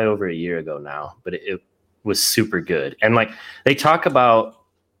probably over a year ago now, but it was super good. And like they talk about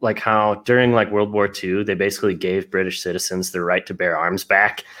like how during like World War II, they basically gave British citizens the right to bear arms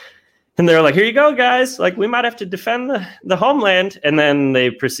back. And they're like, here you go, guys. Like we might have to defend the homeland. And then they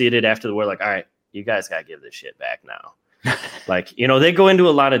proceeded after the war, like, all right, you guys got to give this shit back now. Like, they go into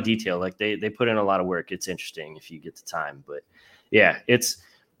a lot of detail. Like they put in a lot of work. It's interesting if you get the time. But yeah, it's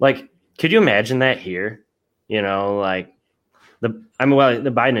like, could you imagine that here? Like the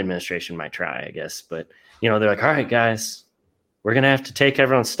Biden administration might try, I guess. But, they're like, all right, guys, we're going to have to take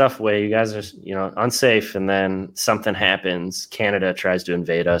everyone's stuff away. You guys are, unsafe. And then something happens. Canada tries to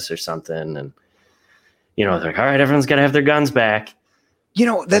invade us or something. And, they're like, all right, everyone's got to have their guns back.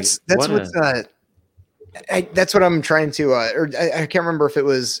 That's what I'm trying to, I can't remember if it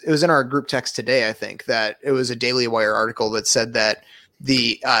was in our group text today. I think that it was a Daily Wire article that said that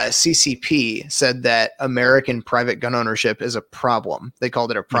the CCP said that American private gun ownership is a problem. They called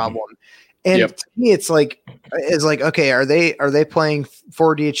it a problem. And to me, it's like, okay, are they playing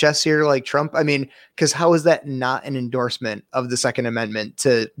 4D chess here like Trump? I mean, because how is that not an endorsement of the Second Amendment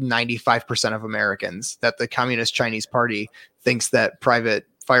to 95% of Americans, that the Communist Chinese Party thinks that private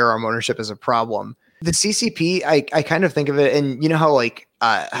firearm ownership is a problem? The CCP, I kind of think of it, and how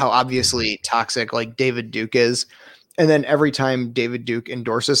obviously toxic like David Duke is, and then every time David Duke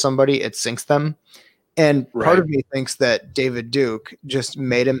endorses somebody, it sinks them. And part Right. of me thinks that David Duke just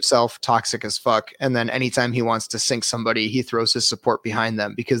made himself toxic as fuck. And then anytime he wants to sink somebody, he throws his support behind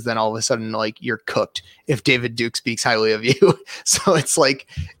them, because then all of a sudden, like, you're cooked if David Duke speaks highly of you. So it's like,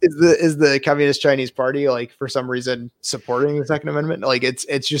 is the Communist Chinese Party, like, for some reason supporting the Second Amendment? Like,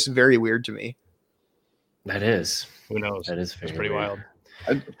 it's just very weird to me. That is. Who knows? That is It's very pretty weird.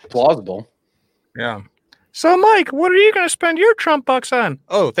 wild. Plausible. Yeah. So, Mike, what are you going to spend your Trump bucks on?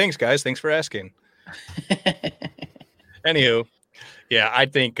 Oh, thanks, guys. Thanks for asking. Anywho, yeah, I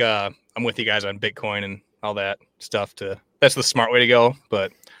think I'm with you guys on Bitcoin and all that stuff. That's the smart way to go.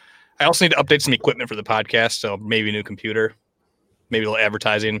 But I also need to update some equipment for the podcast. So maybe a new computer, maybe a little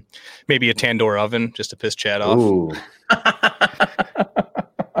advertising, maybe a Tandoor oven just to piss Chad off. Ooh.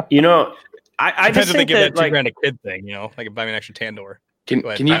 You know, I Depends just if they think give that, that like, $2,000 a kid thing, you know, like buy me an extra Tandoor. Can Go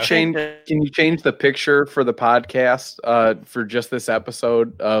ahead, can you Tyler. change the picture for the podcast for just this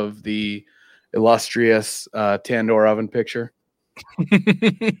episode of the illustrious Tandoor oven picture?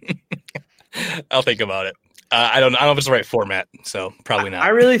 I'll think about it. I don't know if it's the right format, so probably not. I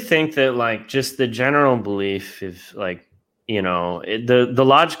really think that, like, just the general belief, if, like, you know, the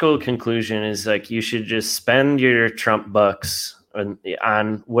logical conclusion is, like, you should just spend your Trump bucks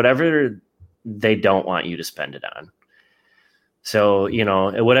on whatever they don't want you to spend it on. So, you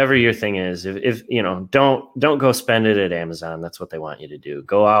know, whatever your thing is, if you know, don't go spend it at Amazon. That's what they want you to do.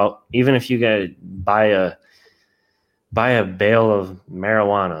 Go out, even if you got to buy a bale of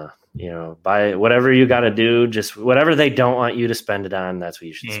marijuana, you know, buy whatever you got to do, just whatever they don't want you to spend it on. That's what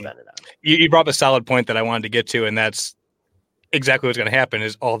you should spend it on. You brought up a solid point that I wanted to get to, and that's exactly what's going to happen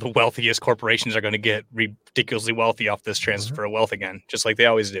is all the wealthiest corporations are going to get ridiculously wealthy off this transfer of wealth again, just like they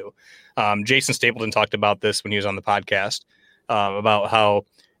always do. Jason Stapleton talked about this when he was on the podcast. About how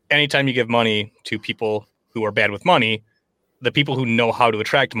anytime you give money to people who are bad with money, the people who know how to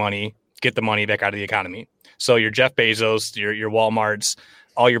attract money get the money back out of the economy. So your Jeff Bezos, your Walmarts,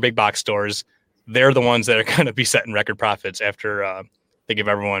 all your big box stores, they're the ones that are going to be setting record profits after they give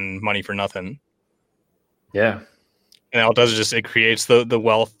everyone money for nothing. Yeah. And all it does is just it creates the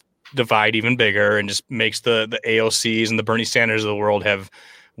wealth divide even bigger and just makes the AOCs and the Bernie Sanders of the world have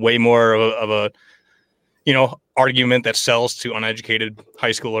way more of a you know, argument that sells to uneducated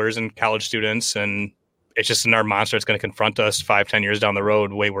high schoolers and college students. And it's just another monster that's going to confront us 5-10 years down the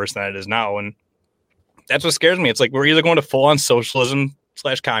road, way worse than it is now. And that's what scares me. It's like, we're either going to full on socialism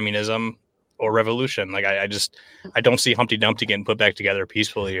 / communism or revolution. Like, I don't see Humpty Dumpty getting put back together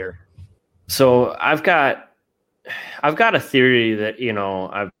peacefully here. So I've got a theory that, you know,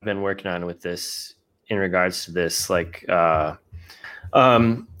 I've been working on with this in regards to this, like,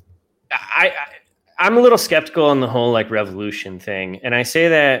 I'm a little skeptical on the whole, like, revolution thing. And I say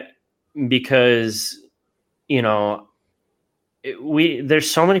that because, you know, there's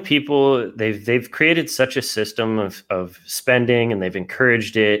so many people, they've created such a system of spending, and they've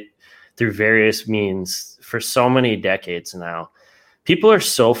encouraged it through various means for so many decades now. People are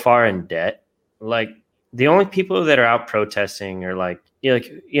so far in debt. Like, the only people that are out protesting are like, you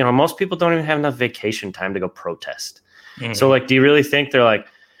know, most people don't even have enough vacation time to go protest. Mm-hmm. So, like, do you really think they're like,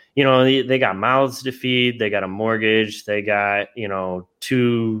 you know, they got mouths to feed, they got a mortgage, they got, you know,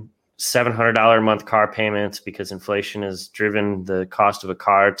 2 $700 a month car payments because inflation has driven the cost of a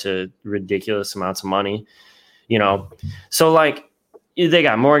car to ridiculous amounts of money, you know? So, like, they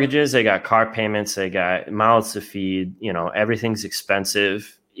got mortgages, they got car payments, they got mouths to feed, you know, everything's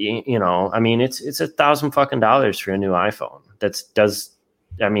expensive. You know, I mean, it's $1,000 fucking for a new iPhone.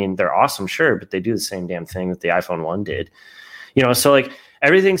 I mean, they're awesome, sure, but they do the same damn thing that the iPhone 1 did, you know? So, like,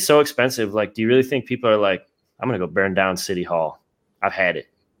 everything's so expensive. Like, do you really think people are like, I'm going to go burn down City Hall? I've had it.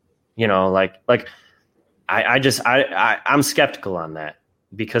 You know, like I'm skeptical on that,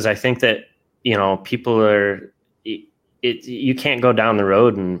 because I think that, you know, people are, you can't go down the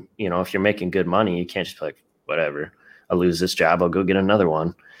road and, you know, if you're making good money, you can't just be like, whatever, I'll lose this job, I'll go get another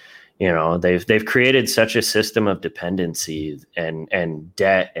one. You know, they've created such a system of dependency and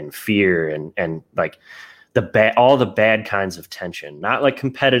debt and fear and like, all the bad kinds of tension, not like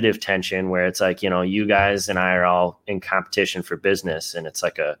competitive tension where it's like, you know, you guys and I are all in competition for business and it's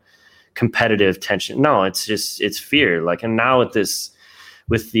like a competitive tension. No, it's fear. Like, and now with the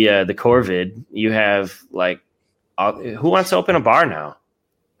COVID, you have like, who wants to open a bar now?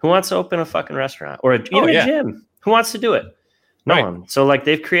 Who wants to open a fucking restaurant or even a gym? Who wants to do it? No one. So, like,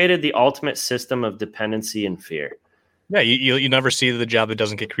 they've created the ultimate system of dependency and fear. Yeah, you never see the job that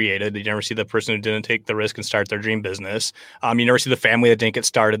doesn't get created. You never see the person who didn't take the risk and start their dream business. You never see the family that didn't get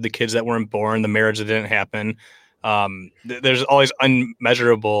started, the kids that weren't born, the marriage that didn't happen. There's always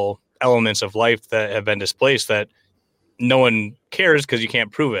unmeasurable elements of life that have been displaced that no one cares because you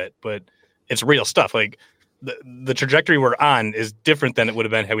can't prove it. But it's real stuff. Like the trajectory we're on is different than it would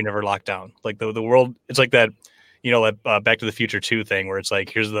have been had we never locked down. Like the world, it's like that, Back to the Future 2 thing where it's like,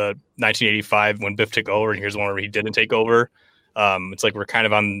 here's the 1985 when Biff took over, and here's the one where he didn't take over. It's like we're kind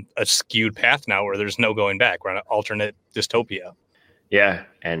of on a skewed path now where there's no going back. We're on an alternate dystopia. Yeah,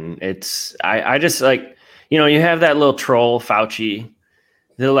 and it's I just like, you have that little troll Fauci.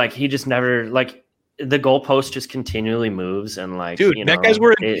 They're like, he just never, like, the goalpost just continually moves, and like, dude, that guy's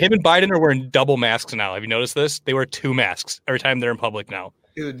wearing, him and Biden are wearing double masks now. Have you noticed this? They wear 2 masks every time they're in public now.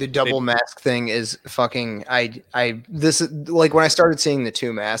 Dude, the double mask thing is fucking. This is like when I started seeing the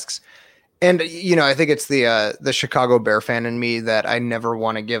 2 masks, and I think it's the Chicago Bear fan in me that I never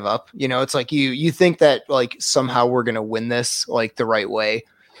want to give up. It's like you think that like somehow we're gonna win this like the right way,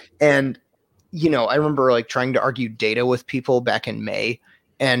 and I remember like trying to argue data with people back in May,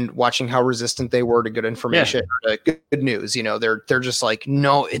 and watching how resistant they were to good information, or to good news. They're just like,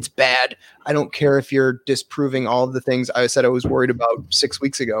 no, it's bad. I don't care if you're disproving all of the things I said I was worried about 6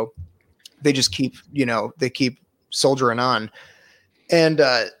 weeks ago. They just keep, they keep soldiering on. And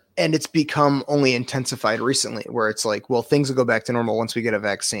it's become only intensified recently, where it's like, well, things will go back to normal once we get a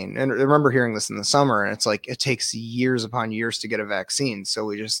vaccine. And I remember hearing this in the summer, and it's like, it takes years upon years to get a vaccine. So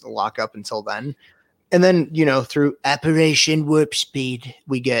we just lock up until then. And then, through Operation Warp Speed,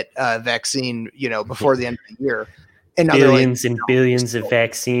 we get a vaccine, before the end of the year. And now billions and billions of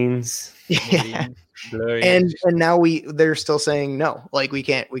vaccines. Yeah. And now they're still saying no, like we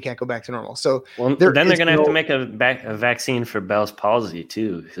can't go back to normal. So then they're going to have to make a vaccine for Bell's palsy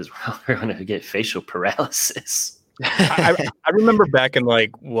too, because we're going to get facial paralysis. I remember back in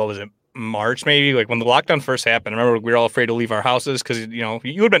like, what was it? March, maybe, like when the lockdown first happened. I remember we were all afraid to leave our houses because you would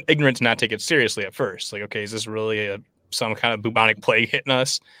have been ignorant to not take it seriously at first. Like, okay, is this really some kind of bubonic plague hitting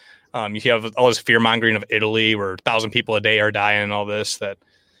us? You have all this fear mongering of Italy, where 1,000 people a day are dying, and all this. That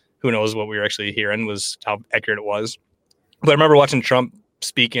who knows what we were actually hearing was how accurate it was. But I remember watching Trump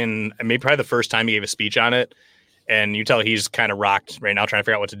speaking, maybe probably the first time he gave a speech on it, and you tell he's kind of rocked right now, trying to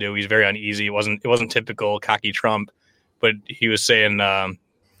figure out what to do. He's very uneasy. It wasn't typical cocky Trump, but he was saying.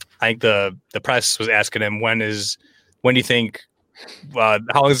 I think the press was asking him when do you think how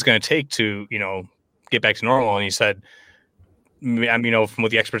long is it going to take to get back to normal, and he said, from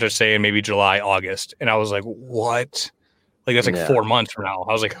what the experts are saying, maybe July, August. And I was like, what? Like that's like 4 months from now.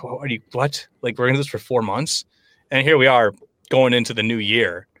 I was like, what? Like we're gonna do this for 4 months, and here we are going into the new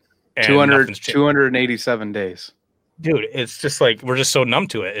year. And 287 days. Dude, it's just like we're just so numb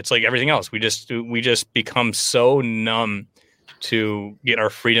to it. It's like everything else. We just become so numb to get our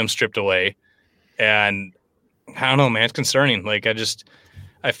freedom stripped away. And I don't know, man, it's concerning. Like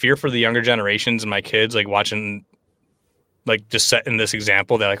I fear for the younger generations and my kids, like watching, like just setting this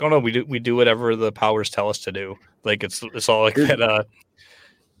example. They're like, oh no, we do whatever the powers tell us to do. Like it's all like that,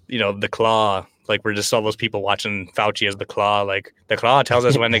 the claw, like we're just all those people watching Fauci as the claw. Like the claw tells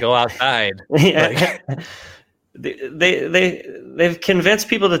us when to go outside. Yeah. Like, they've convinced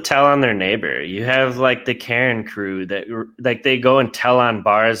people to tell on their neighbor. You have like the Karen crew that like they go and tell on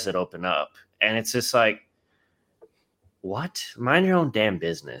bars that open up, and it's just like, what? Mind your own damn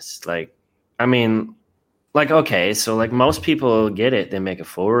business. Like, I mean, like, okay, so like most people get it, they make a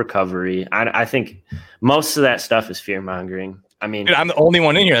full recovery. I think most of that stuff is fear mongering. I mean, I'm the only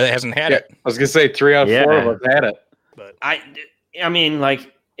one in here that hasn't had it. I was gonna say 3 out of 4 of us had it, but I mean,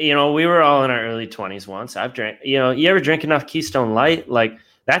 like. We were all in our early 20s once. I've drank, you ever drink enough Keystone Light? Like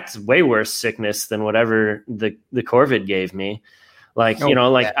that's way worse sickness than whatever the Corvid gave me. Like,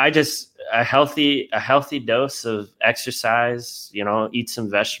 I just a healthy dose of exercise, eat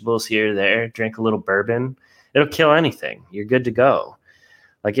some vegetables here or there, drink a little bourbon. It'll kill anything. You're good to go.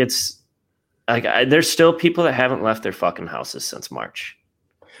 Like it's like there's still people that haven't left their fucking houses since March.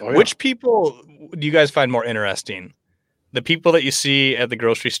 Oh, yeah. Which people do you guys find more interesting? The people that you see at the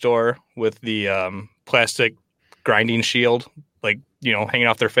grocery store with the plastic grinding shield, like, hanging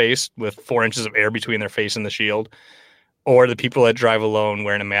off their face with 4 inches of air between their face and the shield, or the people that drive alone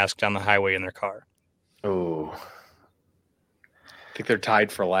wearing a mask down the highway in their car? Oh, I think they're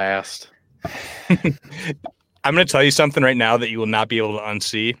tied for last. I'm going to tell you something right now that you will not be able to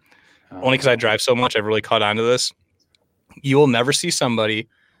unsee. Only because I drive so much, I've really caught on to this. You will never see somebody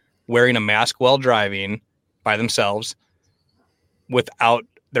wearing a mask while driving by themselves without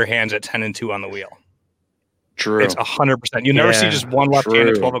their hands at 10 and 2 on the wheel. True. It's 100%. You never see just one left hand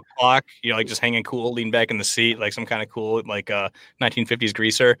at 12 o'clock, like just hanging cool, lean back in the seat, like some kind of cool, like 1950s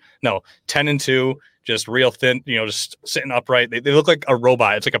greaser. No, 10 and 2, just real thin, just sitting upright. They look like a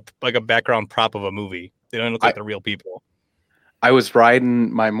robot. It's like a background prop of a movie. They don't look like the real people. I was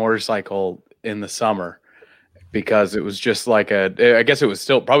riding my motorcycle in the summer, because it was just like I guess it was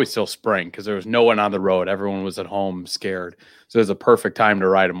probably still spring because there was no one on the road. Everyone was at home scared. So it was a perfect time to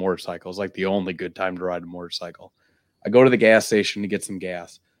ride a motorcycle. It was like the only good time to ride a motorcycle. I go to the gas station to get some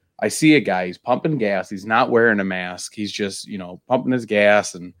gas. I see a guy, he's pumping gas. He's not wearing a mask. He's just, pumping his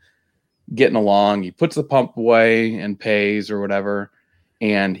gas and getting along. He puts the pump away and pays or whatever.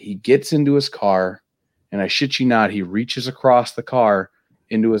 And he gets into his car. And I shit you not, he reaches across the car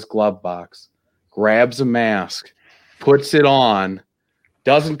into his glove box, grabs a mask, puts it on,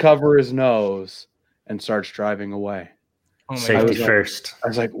 doesn't cover his nose, and starts driving away. Safety first. I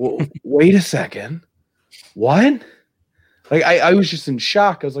was like, well, wait a second. What? Like, I was just in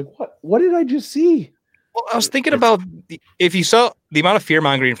shock. I was like, what did I just see? Well, I was thinking about if you saw the amount of fear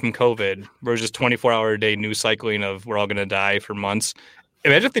mongering from COVID, where it was just 24-hour a day news cycling of we're all going to die for months.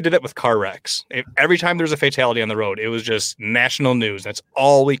 Imagine if they did that with car wrecks. Every time there was a fatality on the road, it was just national news. That's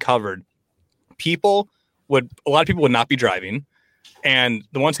all we covered. A lot of people would not be driving. And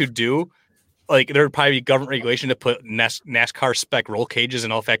the ones who do, like, there would probably be government regulation to put NASCAR spec roll cages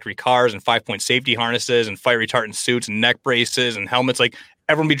in all factory cars and 5-point safety harnesses and fire retardant suits and neck braces and helmets. Like,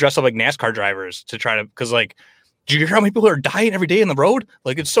 everyone be dressed up like NASCAR drivers to try to, because, like, do you hear how many people are dying every day on the road?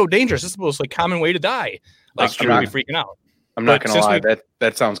 Like, it's so dangerous. It's the most, like, common way to die. Like, people would be freaking out. I'm not going to lie.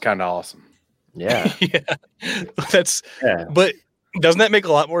 That sounds kind of awesome. Yeah. But doesn't that make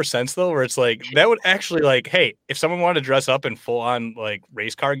a lot more sense though? Where it's like, that would actually, like, hey, if someone wanted to dress up in full on like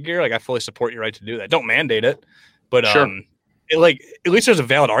race car gear, like, I fully support your right to do that. Don't mandate it. But, sure. At least there's a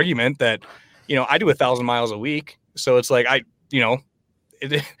valid argument that, I do 1,000 miles a week. So it's like,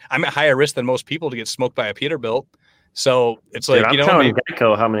 I'm at higher risk than most people to get smoked by a Peterbilt. So it's like, I'm telling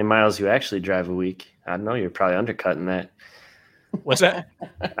Geico how many miles you actually drive a week. I know you're probably undercutting that. What's that?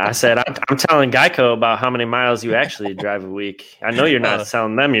 I said, I'm telling Geico about how many miles you actually drive a week. I know you're not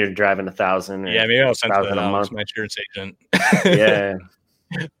telling them you're driving 1,000. Yeah, maybe I'll send that a month. My insurance agent. Yeah.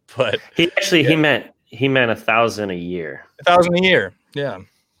 But he meant 1,000 a year. 1,000 a year. Yeah.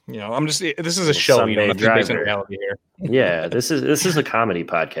 I'm just, this is a show. Sunday Nothing based on reality here. Yeah. This is a comedy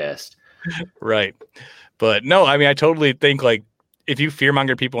podcast. Right. But no, I mean, I totally think, like, if you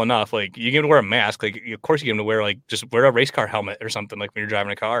fearmonger people enough, like, you get them to wear a mask. Like, of course you get them to wear, like, just wear a race car helmet or something, like, when you're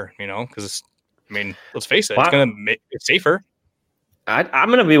driving a car, because let's face it, it's going to make it safer. I'm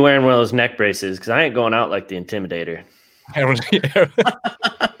going to be wearing one of those neck braces because I ain't going out like the Intimidator.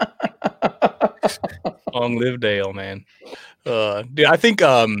 Long live Dale, man. Dude, I think,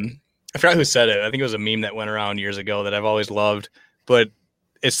 I forgot who said it. I think it was a meme that went around years ago that I've always loved, but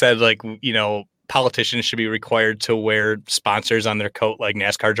it said, like, politicians should be required to wear sponsors on their coat like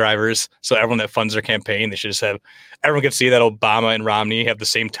NASCAR drivers. So everyone that funds their campaign, they should just have, everyone can see that Obama and Romney have the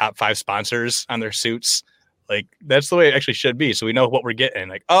same top 5 sponsors on their suits. Like, that's the way it actually should be. So we know what we're getting.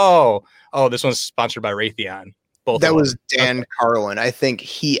 Like, oh, this one's sponsored by Raytheon. That was Dan Carlin. I think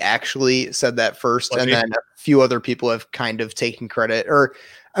he actually said that first, and then a few other people have kind of taken credit, or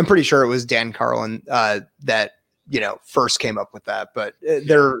I'm pretty sure it was Dan Carlin that first came up with that, but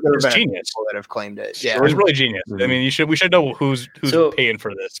there have been people that have claimed it. Yeah, it was really genius. I mean, we should know who's paying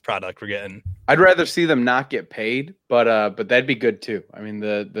for this product we're getting. I'd rather see them not get paid, but that'd be good too. I mean,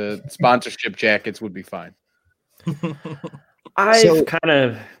 the sponsorship jackets would be fine. I've kind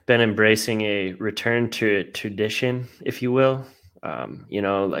of been embracing a return to tradition, if you will.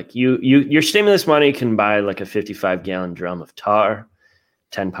 Like your stimulus money can buy like a 55-gallon drum of tar,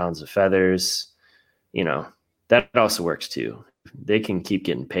 10 pounds of feathers, That also works too. They can keep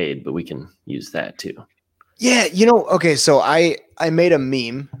getting paid, but we can use that too. Yeah, okay, so I made a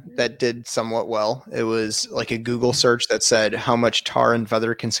meme that did somewhat well. It was like a Google search that said, how much tar and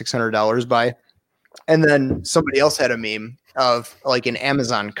feather can $600 buy? And then somebody else had a meme of like an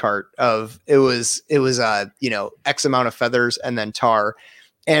Amazon cart of it was X amount of feathers and then tar.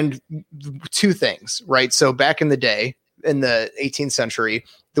 And 2 things, right? So back in the day, in the 18th century,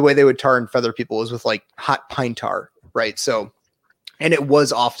 the way they would tar and feather people was with like hot pine tar, right? So, and it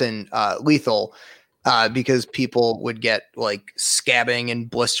was often lethal because people would get like scabbing and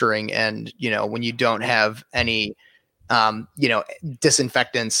blistering, and when you don't have any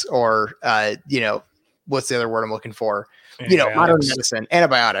disinfectants or what's the other word I'm looking for? Modern medicine,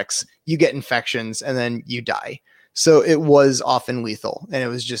 antibiotics, you get infections and then you die. So it was often lethal, and it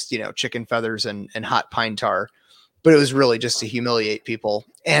was just chicken feathers and hot pine tar. But it was really just to humiliate people.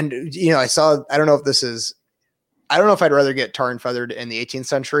 And, I don't know if I'd rather get tar and feathered in the 18th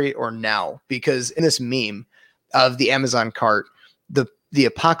century or now, because in this meme of the Amazon cart, the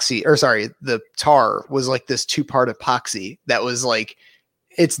tar was like this 2-part epoxy that was like,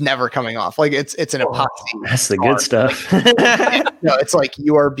 it's never coming off. Like it's an epoxy. That's the good stuff. No, it's like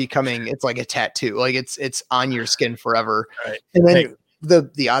you are becoming. It's like a tattoo. Like it's on your skin forever. Right. And then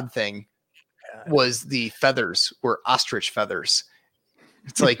the odd thing was the feathers were ostrich feathers.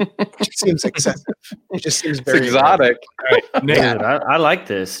 It's like it just seems excessive. It just seems very exotic. All right, Nick, Dude, I like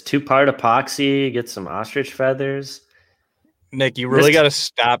this 2-part epoxy. Get some ostrich feathers. Nick, you really got to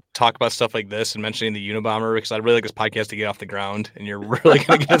stop talking about stuff like this and mentioning the Unabomber because I'd really like this podcast to get off the ground, and you're really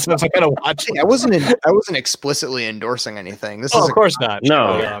going to get some kind of watch. I wasn't explicitly endorsing anything. This is of course not.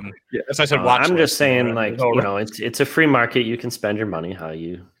 No. As I said, watch. I'm just saying, right? like, it's a free market. You can spend your money how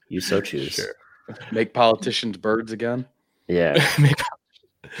you so choose. Sure. Make politicians birds again. Yeah.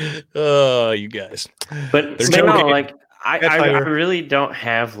 Oh, you guys. But no, like I really don't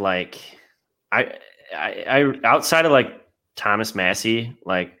have like I outside of like Thomas Massey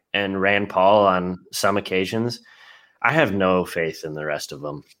like and Rand Paul on some occasions, I have no faith in the rest of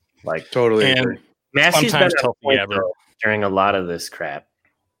them. Like Totally agree. Massey's been Tulsi during a lot of this crap.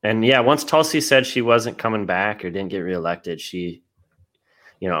 And yeah, once Tulsi said she wasn't coming back or didn't get reelected, she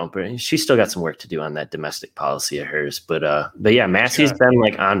but she's still got some work to do on that domestic policy of hers. But yeah, Massey's been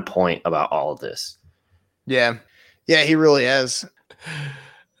like on point about all of this. Yeah, he really has.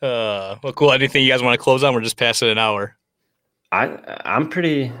 Well, cool. Anything you guys want to close on? We're just passing an hour. I'm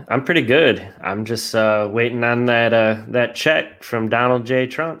pretty good. I'm just waiting on that check from Donald J.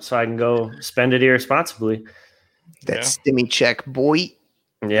 Trump so I can go spend it irresponsibly. That stimmy check, boy.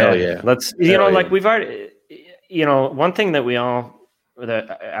 Yeah, hell yeah. Let's like we've already. One thing that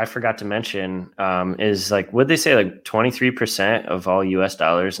I forgot to mention is like, would they say like 23% of all U.S.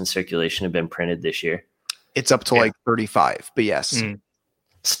 dollars in circulation have been printed this year? It's up to like 35, but yes.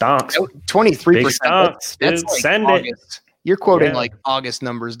 Stonks. 23%. That's like send August. You're quoting like August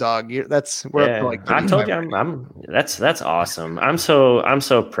numbers, dog. We're up to like I told you that's awesome. I'm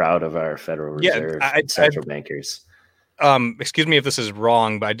so proud of our Federal Reserve central bankers. Excuse me if this is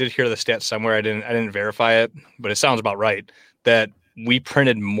wrong, but I did hear the stat somewhere. I didn't verify it, but it sounds about right that we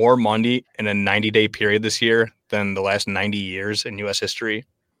printed more money in a 90-day period this year than the last 90 years in U.S. history.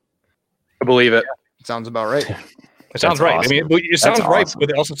 I believe it. It sounds about right. It sounds right. Awesome. I mean, it sounds right, but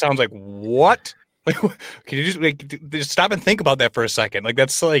it also sounds like, what? Can you just stop and think about that for a second? Like,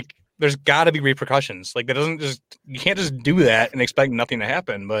 that's like, there's got to be repercussions. Like, you can't just do that and expect nothing to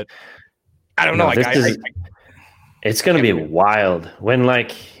happen. But I don't know. It's going to be wild when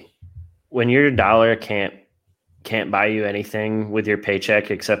your dollar can't buy you anything with your paycheck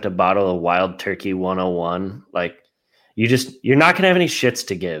except a bottle of Wild Turkey 101. Like, you're not going to have any shits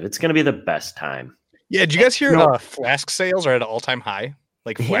to give. It's going to be the best time. Yeah. Did you guys hear flask sales are at an all-time high?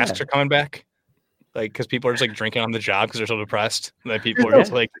 Like, flasks are coming back. Like, because people are just like drinking on the job because they're so depressed. That people are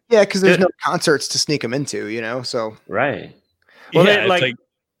just like, because there's no concerts to sneak them into, So right. Well, yeah,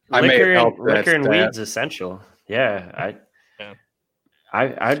 liquor and weed's essential. Yeah,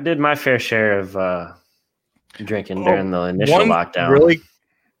 I did my fair share of drinking during the initial lockdown.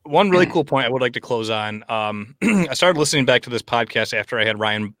 One really cool point I would like to close on. I started listening back to this podcast after I had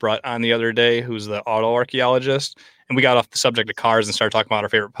Ryan Brutt on the other day, who's the auto archaeologist, and we got off the subject of cars and started talking about our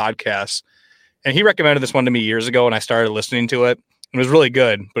favorite podcasts. And he recommended this one to me years ago, and I started listening to it. It was really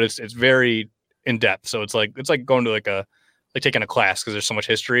good, but it's very in depth. So it's like going to like taking a class because there's so much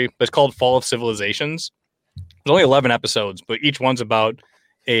history. But it's called Fall of Civilizations. There's only 11 episodes, but each one's about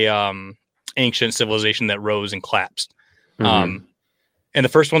a ancient civilization that rose and collapsed. Mm-hmm. And the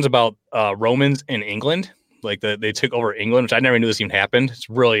first one's about Romans in England. Like they took over England, which I never knew this even happened. It's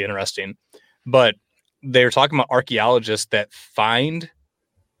really interesting. But they're talking about archaeologists that find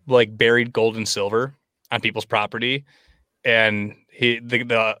like buried gold and silver on people's property. And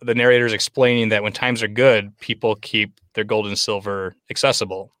the narrator is explaining that when times are good, people keep their gold and silver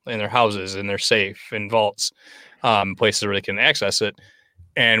accessible in their houses, in their safe, in vaults, places where they can access it.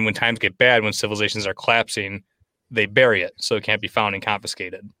 And when times get bad, when civilizations are collapsing, they bury it so it can't be found and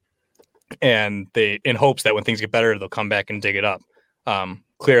confiscated. And they, in hopes that when things get better, they'll come back and dig it up.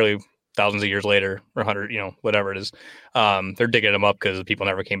 Clearly, thousands of years later, or 100, whatever it is, they're digging them up because people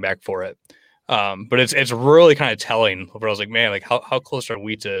never came back for it. But it's really kind of telling. Where I was like, man, like how close are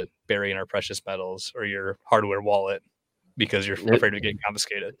we to burying our precious metals or your hardware wallet because you're afraid of getting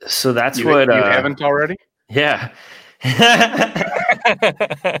confiscated? So that's you haven't already. Yeah. I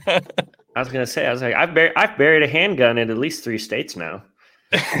was gonna say, I've buried a handgun in at least 3 states now.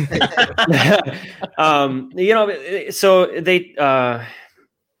 So they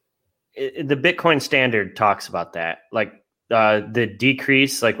the Bitcoin standard talks about that, like the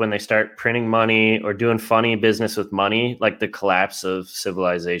decrease, like when they start printing money or doing funny business with money, like the collapse of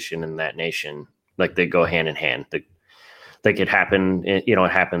civilization in that nation, like they go hand in hand. like it happened, it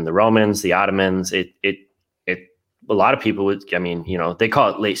happened to the Romans, the Ottomans. It a lot of people would, I mean, they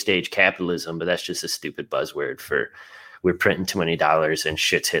call it late stage capitalism, but that's just a stupid buzzword for we're printing too many dollars and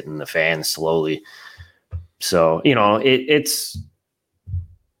shit's hitting the fan slowly. So, it's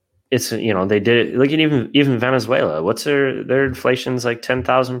they did it. Look at even Venezuela. What's their inflation's like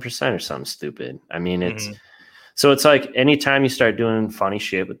 10,000% or something stupid. I mean, so it's like anytime you start doing funny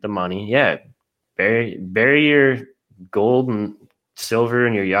shit with the money, yeah, bury your gold and silver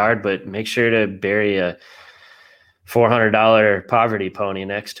in your yard, but make sure to bury a $400 poverty pony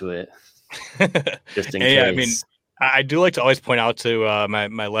next to it, just in case. Yeah, I mean, I do like to always point out to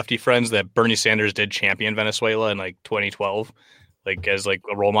my lefty friends that Bernie Sanders did champion Venezuela in like 2012, like as like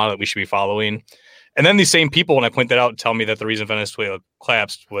a role model that we should be following. And then these same people, when I point that out, tell me that the reason Venezuela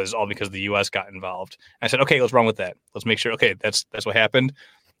collapsed was all because the U.S. got involved. And I said, okay, what's wrong with that? Let's make sure. Okay, that's what happened.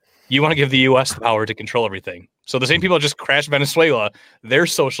 You want to give the U.S. the power to control everything. So the same people that just crashed Venezuela, their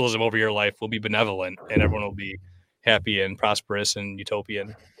socialism over your life will be benevolent, and everyone will be happy and prosperous and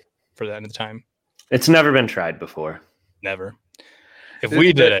utopian for the end of the time. It's never been tried before. Never. If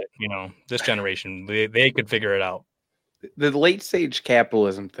we did it, this generation, they could figure it out. The late stage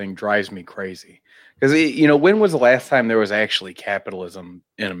capitalism thing drives me crazy because, when was the last time there was actually capitalism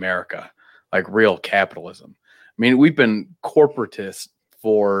in America, like real capitalism? I mean, we've been corporatist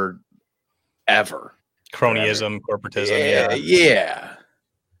for ever. Cronyism, corporatism. Yeah.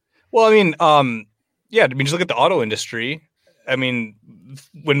 Well, I mean, just look at the auto industry. I mean,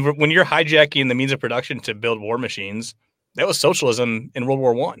 when you're hijacking the means of production to build war machines, that was socialism in World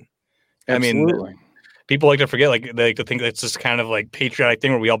War I. I mean, people like to forget, they like to think that's this kind of like patriotic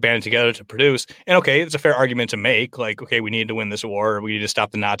thing where we all banded together to produce. And okay, it's a fair argument to make. Like, okay, we need to win this war, or we need to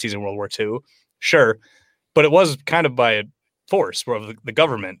stop the Nazis in World War II. Sure, but it was kind of by force of the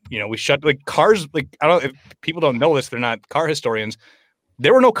government. We shut cars. I don't know if people don't know this; they're not car historians.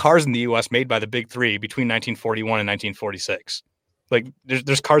 There were no cars in the U.S. made by the big three between 1941 and 1946. Like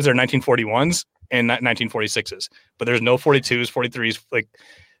there's cars that are 1941s and 1946s, but there's no 42s, 43s.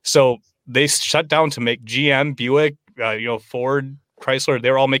 So they shut down to make GM, Buick, Ford, Chrysler.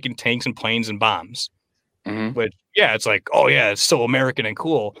 They were all making tanks and planes and bombs. Mm-hmm. Which, yeah, it's like, oh yeah, it's so American and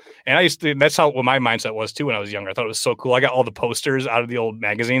cool. And that's what my mindset was too when I was younger. I thought it was so cool. I got all the posters out of the old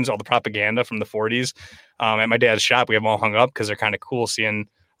magazines, all the propaganda from the 40s. At my dad's shop, we have them all hung up because they're kind of cool seeing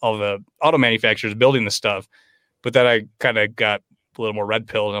all the auto manufacturers building this stuff. But then I kind of got a little more red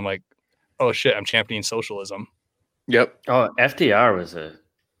pilled, and I'm like, oh shit, I'm championing socialism. Yep. Oh, FDR was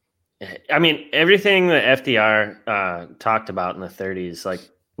everything that FDR talked about in the 30s, like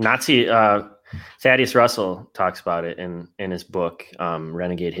Nazi. Thaddeus Russell talks about it in his book,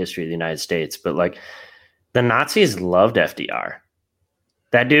 Renegade History of the United States. But like the Nazis loved FDR.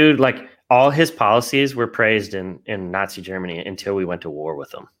 That dude, like all his policies were praised in Nazi Germany until we went to war with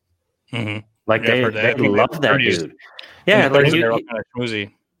them. Mm-hmm. Like they loved that dude. Yeah, like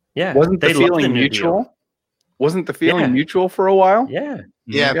yeah. Wasn't the feeling mutual? Wasn't the feeling mutual for a while? Yeah.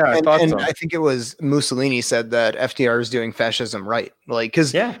 Yeah, I thought so. I think it was Mussolini said that FDR is doing fascism right. Like,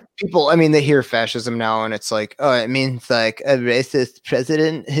 because people, they hear fascism now and it's like, oh, it means like a racist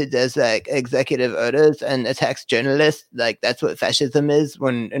president who does like executive orders and attacks journalists. Like, that's what fascism is.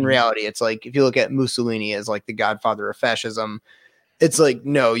 When in reality, it's like, if you look at Mussolini as like the godfather of fascism, it's like,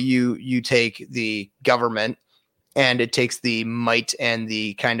 no, you take the government and it takes the might and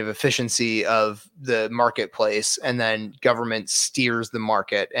the kind of efficiency of the marketplace, and then government steers the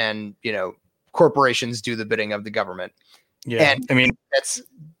market, and corporations do the bidding of the government. Yeah, and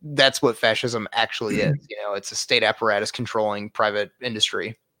that's what fascism actually is. It's a state apparatus controlling private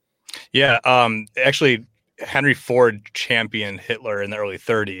industry. Yeah, actually, Henry Ford championed Hitler in the early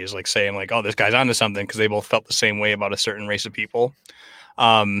 30s, like saying like, "Oh, this guy's onto something," because they both felt the same way about a certain race of people.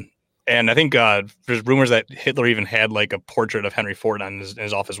 And I think there's rumors that Hitler even had like a portrait of Henry Ford on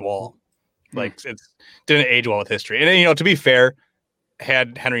his office wall. Like it didn't age well with history. And to be fair,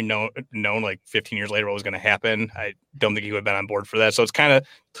 had Henry known like 15 years later what was going to happen, I don't think he would have been on board for that. So it's kind of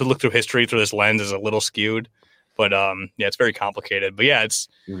to look through history through this lens is a little skewed. But it's very complicated. But yeah, it's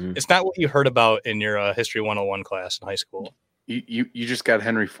not what you heard about in your History 101 class in high school. You just got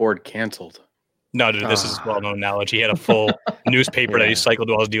Henry Ford canceled. No, dude, this is well-known knowledge. He had a full newspaper that he cycled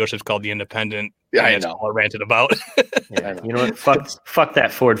to all his dealerships called The Independent. Yeah, I know. That's all I ranted about. You know what? Fuck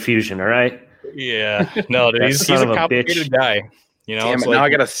that Ford Fusion, all right? Yeah. No, dude, he's a complicated guy. Damn it, now I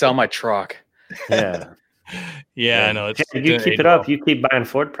got to sell my truck. Yeah. Yeah, I know. If you keep it up, you keep buying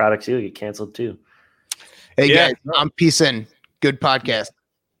Ford products, you'll get canceled too. Hey, guys, I'm peacing. Good podcast.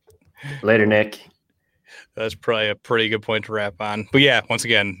 Later, Nick. That's probably a pretty good point to wrap on. But yeah, once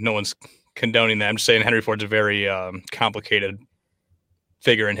again, no one's condoning that. I'm just saying Henry Ford's a very complicated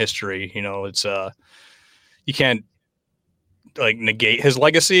figure in history. You know, it's you can't like negate his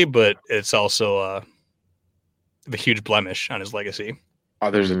legacy, but it's also the huge blemish on his legacy. Oh,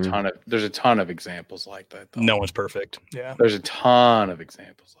 there's a ton of examples like that. Though. No one's perfect. Yeah, there's a ton of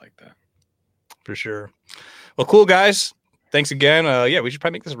examples like that for sure. Well, cool guys. Thanks again. Yeah, we should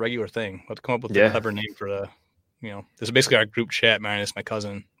probably make this a regular thing. We'll have to come up with a clever name for the. You know, this is basically our group chat minus my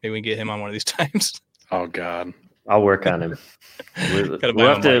cousin. Maybe we can get him on one of these times. Oh God, I'll work on him.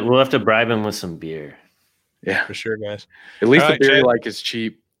 We'll have to bribe him with some beer. Yeah, for sure, guys. At least the beer you like is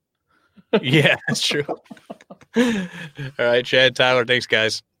cheap. Yeah, that's true. All right, Chad, Tyler, thanks,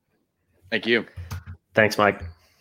 guys. Thank you. Thanks, Mike.